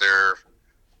be out there."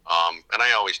 And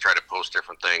I always try to post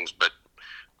different things, but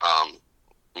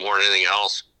more than anything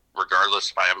else,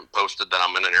 regardless if I haven't posted that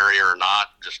I'm in an area or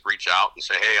not, just reach out and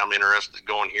say, "Hey, I'm interested in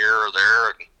going here or there."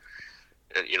 And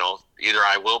either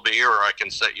I will be, or I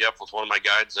can set you up with one of my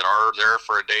guides that are there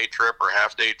for a day trip or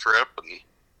half-day trip and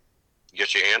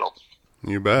get you handled.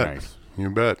 You bet. Nice. You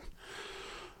bet.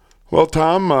 Well,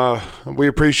 Tom, we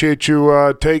appreciate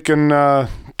you taking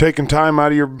time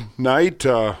out of your night.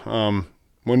 When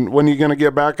are you going to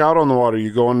get back out on the water?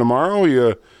 You going tomorrow?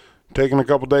 You taking a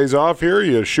couple days off here?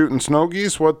 You shooting snow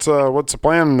geese? What's the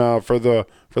plan for the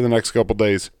next couple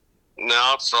days?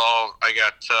 No, so we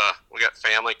got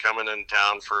family coming in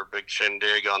town for a big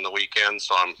shindig on the weekend,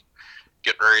 so I'm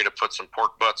getting ready to put some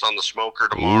pork butts on the smoker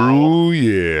tomorrow. Ooh,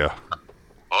 yeah.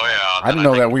 Oh, yeah. I didn't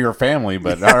know that we were family,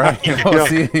 but all right. We'll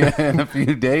see you in a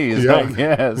few days, I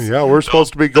guess. Yeah, we're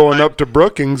supposed to be going up to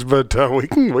Brookings, but we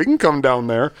can come down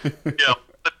there. Yeah,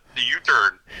 the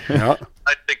U-turn. Yeah.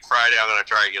 I think Friday I'm going to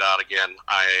try to get out again.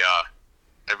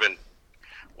 I've been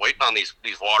waiting on these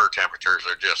water temperatures.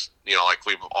 Are just, like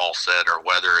we've all said, our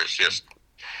weather is just,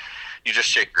 you just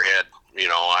shake your head.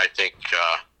 I think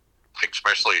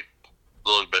especially a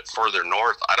little bit further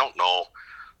north, I don't know.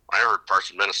 I heard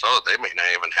parts of Minnesota, they may not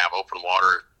even have open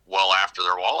water well after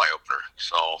their walleye opener.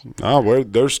 So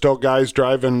there's still guys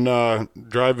driving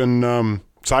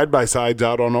side by sides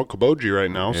out on Okoboji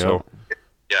right now. Yep. So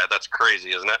yeah, that's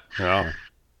crazy, isn't it? Yeah.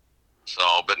 So,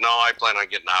 but no, I plan on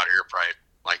getting out here probably,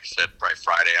 like I said, probably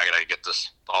Friday. I got to get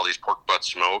all these pork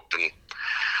butts smoked. And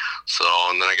so,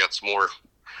 and then I got some more,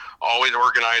 always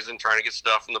organizing, trying to get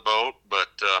stuff in the boat. But,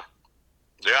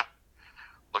 yeah,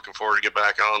 looking forward to get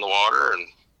back out on the water and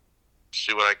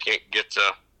see what I can't get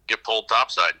pulled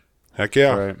topside. Heck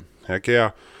yeah. Right. Heck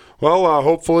yeah. Well,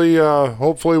 hopefully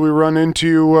we run into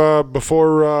you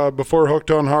before Hooked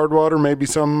on Hardwater. Maybe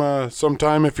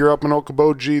sometime if you're up in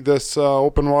Okoboji this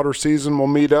open water season, we'll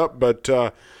meet up. But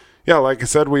yeah, like I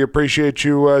said, we appreciate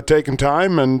you taking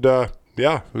time, and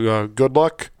good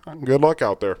luck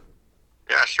out there.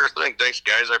 Yeah, sure thing. Thanks,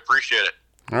 guys. I appreciate it.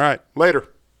 All right, later.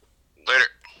 Later.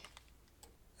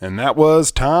 And that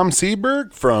was Tom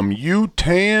Sieberg from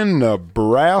Utan,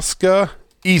 Nebraska.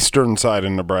 Eastern side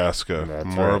of Nebraska.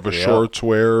 That's more right, of a yep. shorts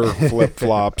wear,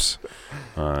 flip-flops.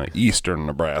 Eastern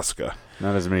Nebraska.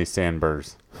 Not as many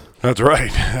sandburrs. That's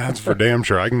right. That's for damn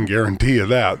sure. I can guarantee you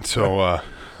that. So,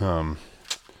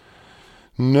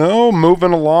 no,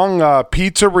 moving along.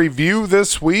 Pizza review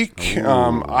this week.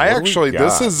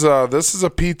 This is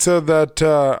a pizza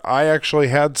that I actually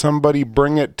had somebody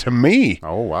bring it to me.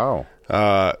 Oh, wow.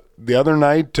 The other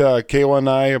night, Kayla and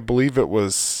I believe it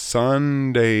was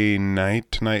Sunday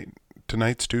night.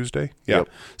 Tonight's Tuesday. Yeah, Yep.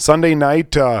 Sunday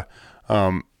night.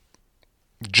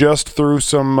 Just threw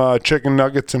some chicken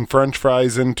nuggets and French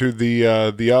fries into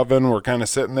the oven. We're kind of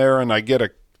sitting there, and I get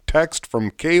a text from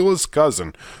Kayla's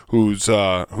cousin, whose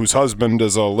husband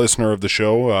is a listener of the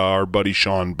show. Our buddy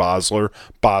Sean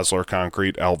Bosler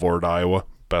Concrete, Alvord, Iowa,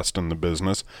 best in the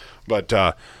business. But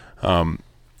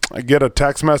I get a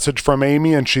text message from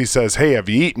Amy, and she says, "Hey, have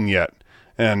you eaten yet?"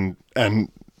 And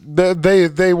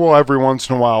they will every once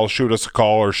in a while shoot us a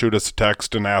call or shoot us a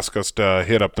text and ask us to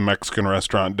hit up the Mexican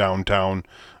restaurant downtown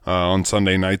on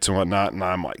Sunday nights and whatnot. And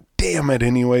I'm like, damn it,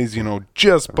 anyways,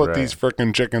 just put these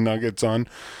frickin' chicken nuggets on.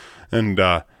 And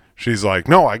she's like,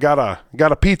 "No, I got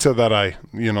a pizza that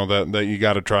that you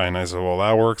got to try." And I said, "Well,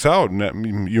 that works out."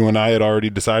 And you and I had already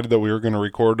decided that we were going to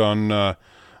record on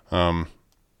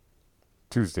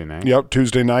Tuesday night. Yep,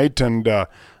 Tuesday night, and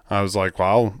I was like,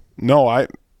 "Well, no, I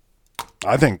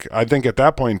think at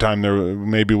that point in time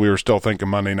maybe we were still thinking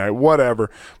Monday night, whatever."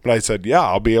 But I said, "Yeah,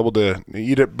 I'll be able to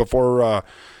eat it before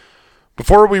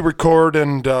we record."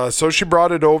 And so she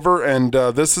brought it over, and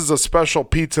this is a special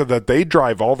pizza that they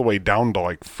drive all the way down to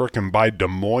like frickin' by Des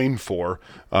Moines for.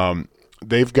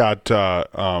 They've got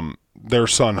their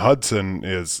son Hudson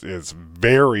is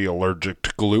very allergic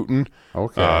to gluten.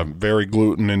 Okay. Very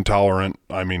gluten intolerant.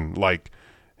 I mean, like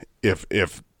if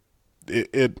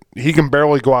he can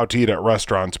barely go out to eat at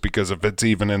restaurants because if it's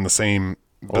even in the same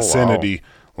vicinity,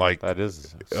 like that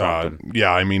is something.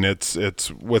 yeah, I mean it's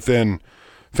within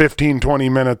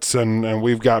 15-20 minutes and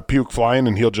we've got puke flying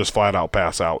and he'll just flat out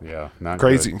pass out. Yeah, not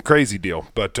crazy deal.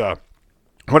 But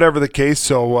whatever the case,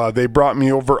 so they brought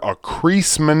me over a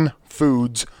Creasman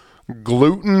Foods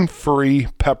gluten-free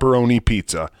pepperoni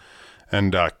pizza.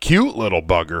 And cute little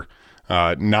bugger,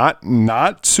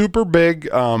 not super big.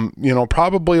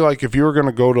 Probably like if you were going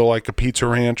to go to like a pizza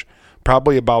ranch,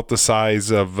 probably about the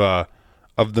size of the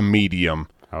medium.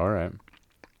 All right.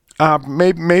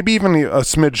 Maybe even a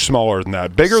smidge smaller than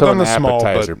that. Bigger So than an the small.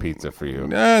 appetizer pizza for you.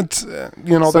 It's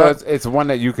it's one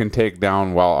that you can take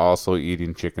down while also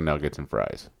eating chicken nuggets and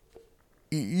fries.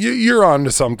 You're on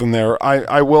to something there.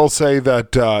 I will say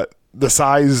that. The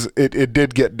size, it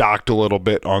did get docked a little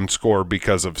bit on score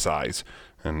because of size,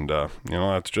 and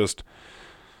that's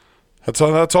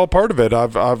all part of it.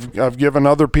 I've given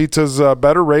other pizzas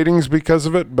better ratings because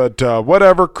of it, but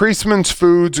whatever. Creasman's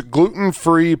Foods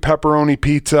gluten-free pepperoni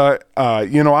pizza.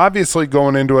 Obviously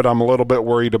going into it, I'm a little bit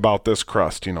worried about this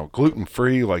crust.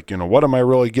 Gluten-free. Like, what am I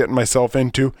really getting myself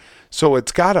into? So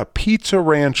it's got a Pizza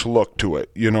Ranch look to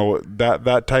it.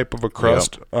 That type of a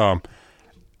crust. Yep.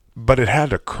 But it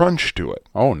had a crunch to it.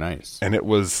 Oh, nice. And it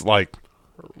was like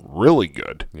really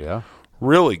good. Yeah.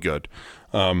 Really good.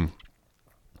 I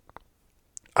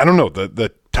don't know.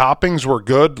 The toppings were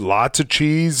good. Lots of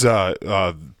cheese.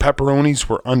 Pepperonis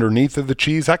were underneath of the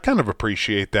cheese. I kind of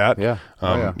appreciate that. Yeah.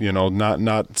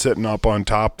 Not sitting up on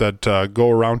top that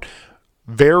go around.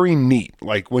 Very neat.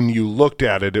 Like when you looked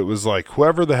at it, it was like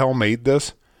whoever the hell made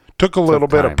this took a little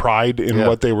bit of pride in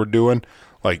what they were doing.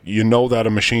 Like, that a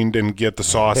machine didn't get the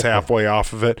sauce halfway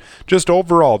off of it. Just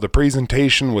overall, the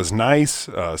presentation was nice,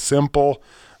 simple,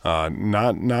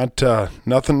 nothing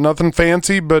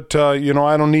fancy, but,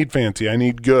 I don't need fancy. I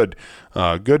need good.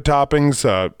 Good toppings.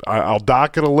 I'll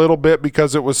dock it a little bit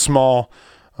because it was small.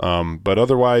 But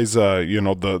otherwise,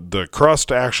 the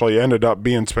crust actually ended up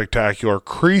being spectacular.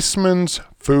 Creasman's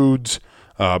Foods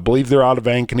I believe they're out of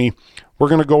Ankeny. We're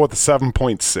going to go with a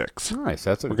 7.6. Nice.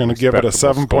 We're going to give it a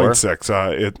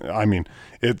 7.6.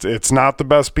 It's not the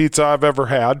best pizza I've ever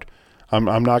had.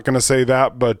 I'm not going to say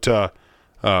that, but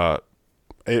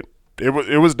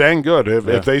it was dang good.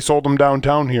 If they sold them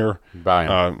downtown here, buy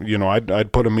 'em.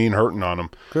 I'd put a mean hurting on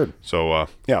them. Good. So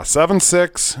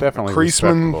 7.6. Definitely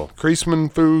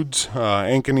Creasman Foods,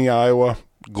 Ankeny, Iowa,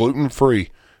 gluten free,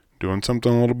 doing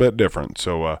something a little bit different.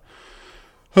 So.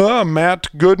 Matt,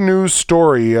 good news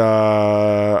story.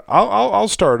 I'll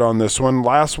start on this one.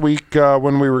 Last week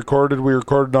when we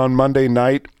recorded on Monday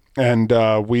night, and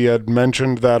we had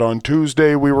mentioned that on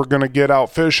Tuesday we were going to get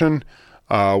out fishing.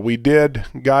 We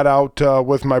got out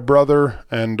with my brother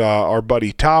and our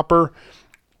buddy Topper,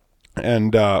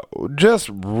 and just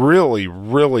really,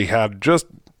 really had just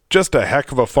a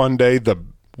heck of a fun day. The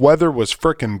weather was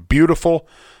freaking beautiful.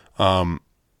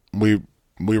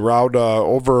 We were out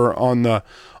over on the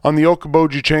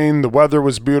Okoboji chain. The weather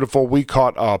was beautiful. We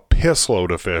caught a piss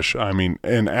load of fish. I mean,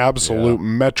 an absolute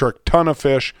metric ton of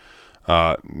fish.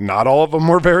 Not all of them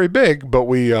were very big, but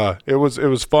it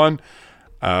was fun.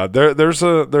 There's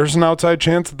an outside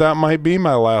chance that might be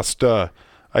my last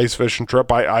ice fishing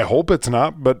trip. I hope it's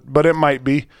not, but it might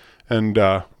be. And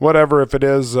whatever, if it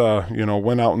is,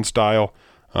 went out in style.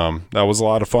 That was a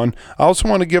lot of fun. I also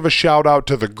want to give a shout out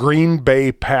to the Green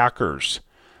Bay Packers.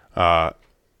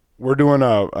 We're doing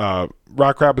a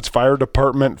Rock Rapids Fire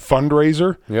Department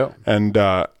fundraiser. Yep. And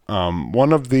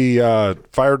one of the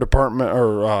fire department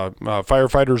or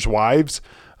firefighters' wives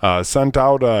sent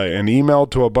out an email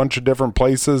to a bunch of different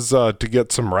places to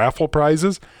get some raffle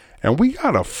prizes. And we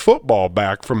got a football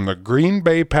back from the Green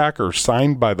Bay Packers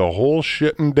signed by the whole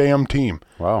shitting damn team.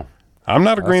 Wow. I'm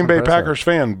not a Green Bay Packers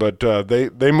fan, but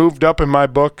they moved up in my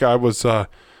book. I was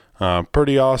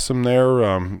pretty awesome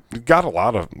there. Got a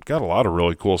lot of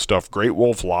really cool stuff. Great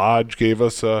Wolf Lodge gave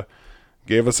us a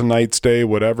night stay,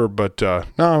 whatever. But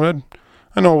no,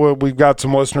 I know we've got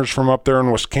some listeners from up there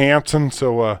in Wisconsin,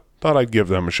 so thought I'd give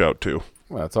them a shout too.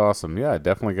 Well, that's awesome. Yeah,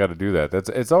 definitely got to do that.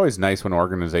 It's always nice when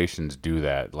organizations do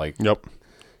that. Like, yep.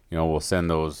 We'll send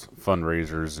those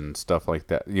fundraisers and stuff like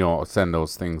that. Send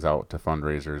those things out to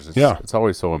fundraisers. It's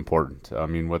always so important. I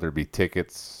mean, whether it be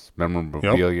tickets,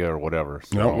 memorabilia, or whatever.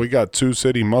 So. We got Sioux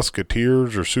City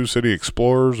Musketeers or Sioux City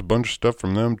Explorers, a bunch of stuff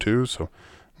from them too. So,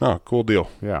 no, cool deal.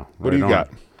 Yeah. What do you got?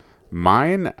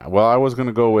 Mine, well, I was going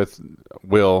to go with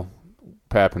Will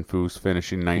Pappenfuss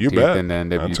finishing 19th in the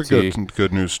NWT. That's a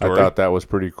good news story. I thought that was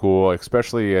pretty cool,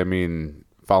 especially,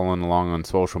 following along on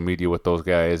social media with those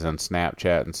guys on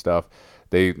Snapchat and stuff.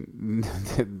 They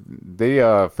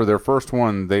for their first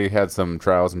one, they had some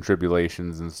trials and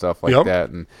tribulations and stuff like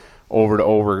that, and able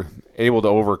to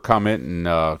overcome it and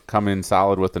come in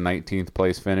solid with the 19th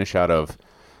place finish out of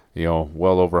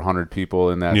well over 100 people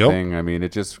in that thing. I mean,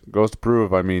 it just goes to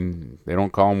prove. I mean, they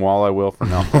don't call him Walleye Will for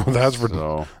nothing. That's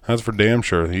for damn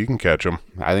sure. You can catch him.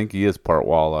 I think he is part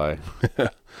walleye.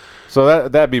 So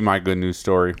that'd be my good news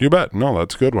story. You bet. No,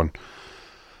 that's a good one.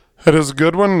 That is a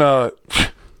good one.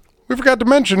 We forgot to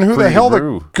mention who the hell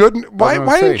the good.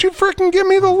 Why didn't you freaking give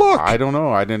me the look? I don't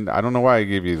know. I don't know why I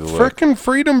gave you the look. Freaking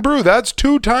Freedom Brew. That's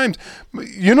 2 times.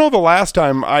 The last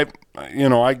time I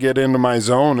get into my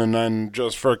zone and then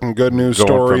just freaking good news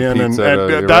story and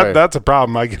that's a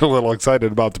problem. I get a little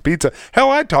excited about the pizza. Hell,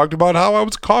 I talked about how I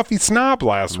was a coffee snob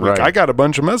last week. I got a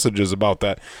bunch of messages about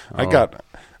that.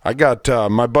 I got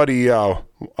my buddy Kyle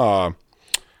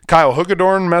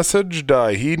Hoogadorn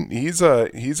messaged. He's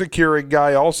a Keurig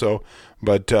guy also,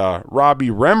 but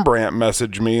Robbie Rembrandt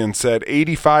messaged me and said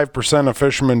 85% of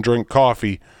fishermen drink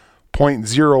coffee,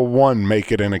 0.01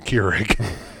 make it in a Keurig.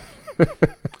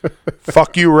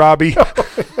 Fuck you, Robbie.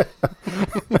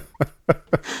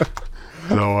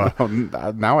 So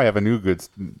now I have a new good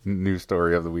news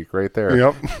story of the week right there.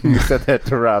 Yep. You said that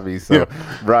to Robbie. So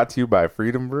brought to you by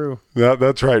Freedom Brew. Yeah,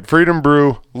 that's right. Freedom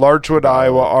Brew, Larchwood,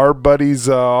 Iowa. Our buddies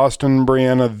Austin and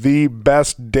Brianna, the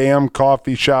best damn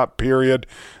coffee shop, period.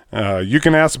 You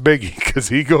can ask Biggie because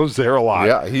he goes there a lot.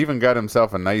 Yeah, he even got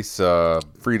himself a nice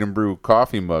Freedom Brew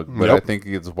coffee mug, but I think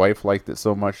his wife liked it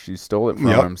so much she stole it from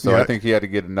him. So I think he had to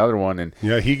get another one. And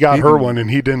he got her one and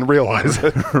he didn't realize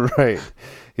it. Right.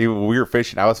 We were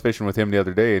fishing. I was fishing with him the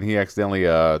other day, and he accidentally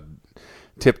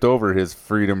tipped over his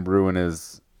Freedom Brew in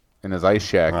his ice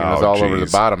shack, and it was all over the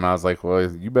bottom. And I was like,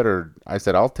 "Well, you better." I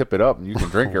said, "I'll tip it up, and you can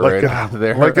drink it right out of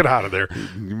there. Like it out of there.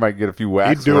 You might get a few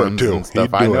wax runs and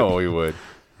stuff. I know he would."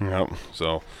 Yep.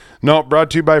 So, no, brought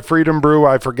to you by Freedom Brew.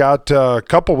 I forgot a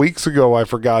couple weeks ago. I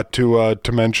forgot to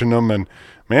mention them, and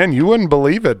man, you wouldn't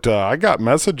believe it. I got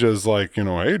messages like,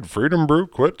 hey, Freedom Brew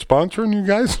quit sponsoring you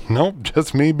guys? Nope,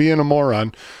 just me being a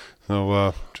moron.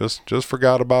 So just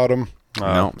forgot about them.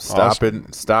 No, stop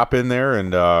in there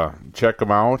and check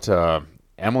them out.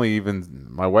 Emily, even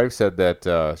my wife, said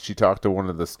that she talked to one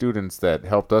of the students that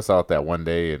helped us out that one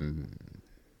day, and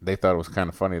they thought it was kind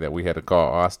of funny that we had to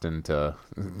call Austin to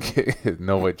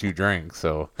know what you drank.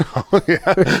 So,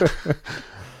 yeah,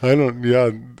 I don't.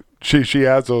 Yeah, she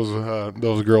has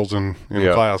those girls in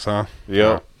class, huh?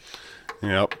 Yep.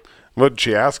 Yep. What did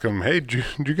she ask them? Hey, did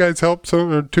you guys help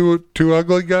some two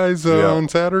ugly guys on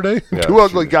Saturday? Yeah, two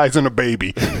ugly guys and a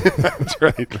baby. That's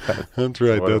right. That's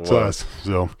right. That's us.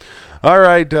 So, all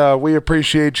right. We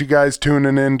appreciate you guys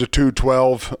tuning in to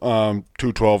 212.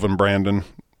 212 in Brandon.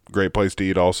 Great place to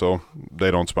eat. Also, they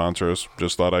don't sponsor us.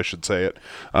 Just thought I should say it.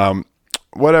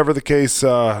 Whatever the case,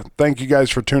 thank you guys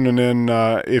for tuning in.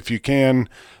 If you can,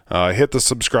 hit the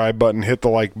subscribe button, hit the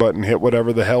like button, hit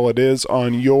whatever the hell it is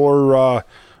on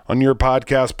your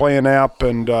podcast playing app,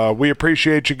 and we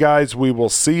appreciate you guys. We will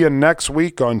see you next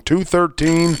week on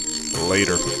 213.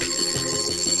 Later.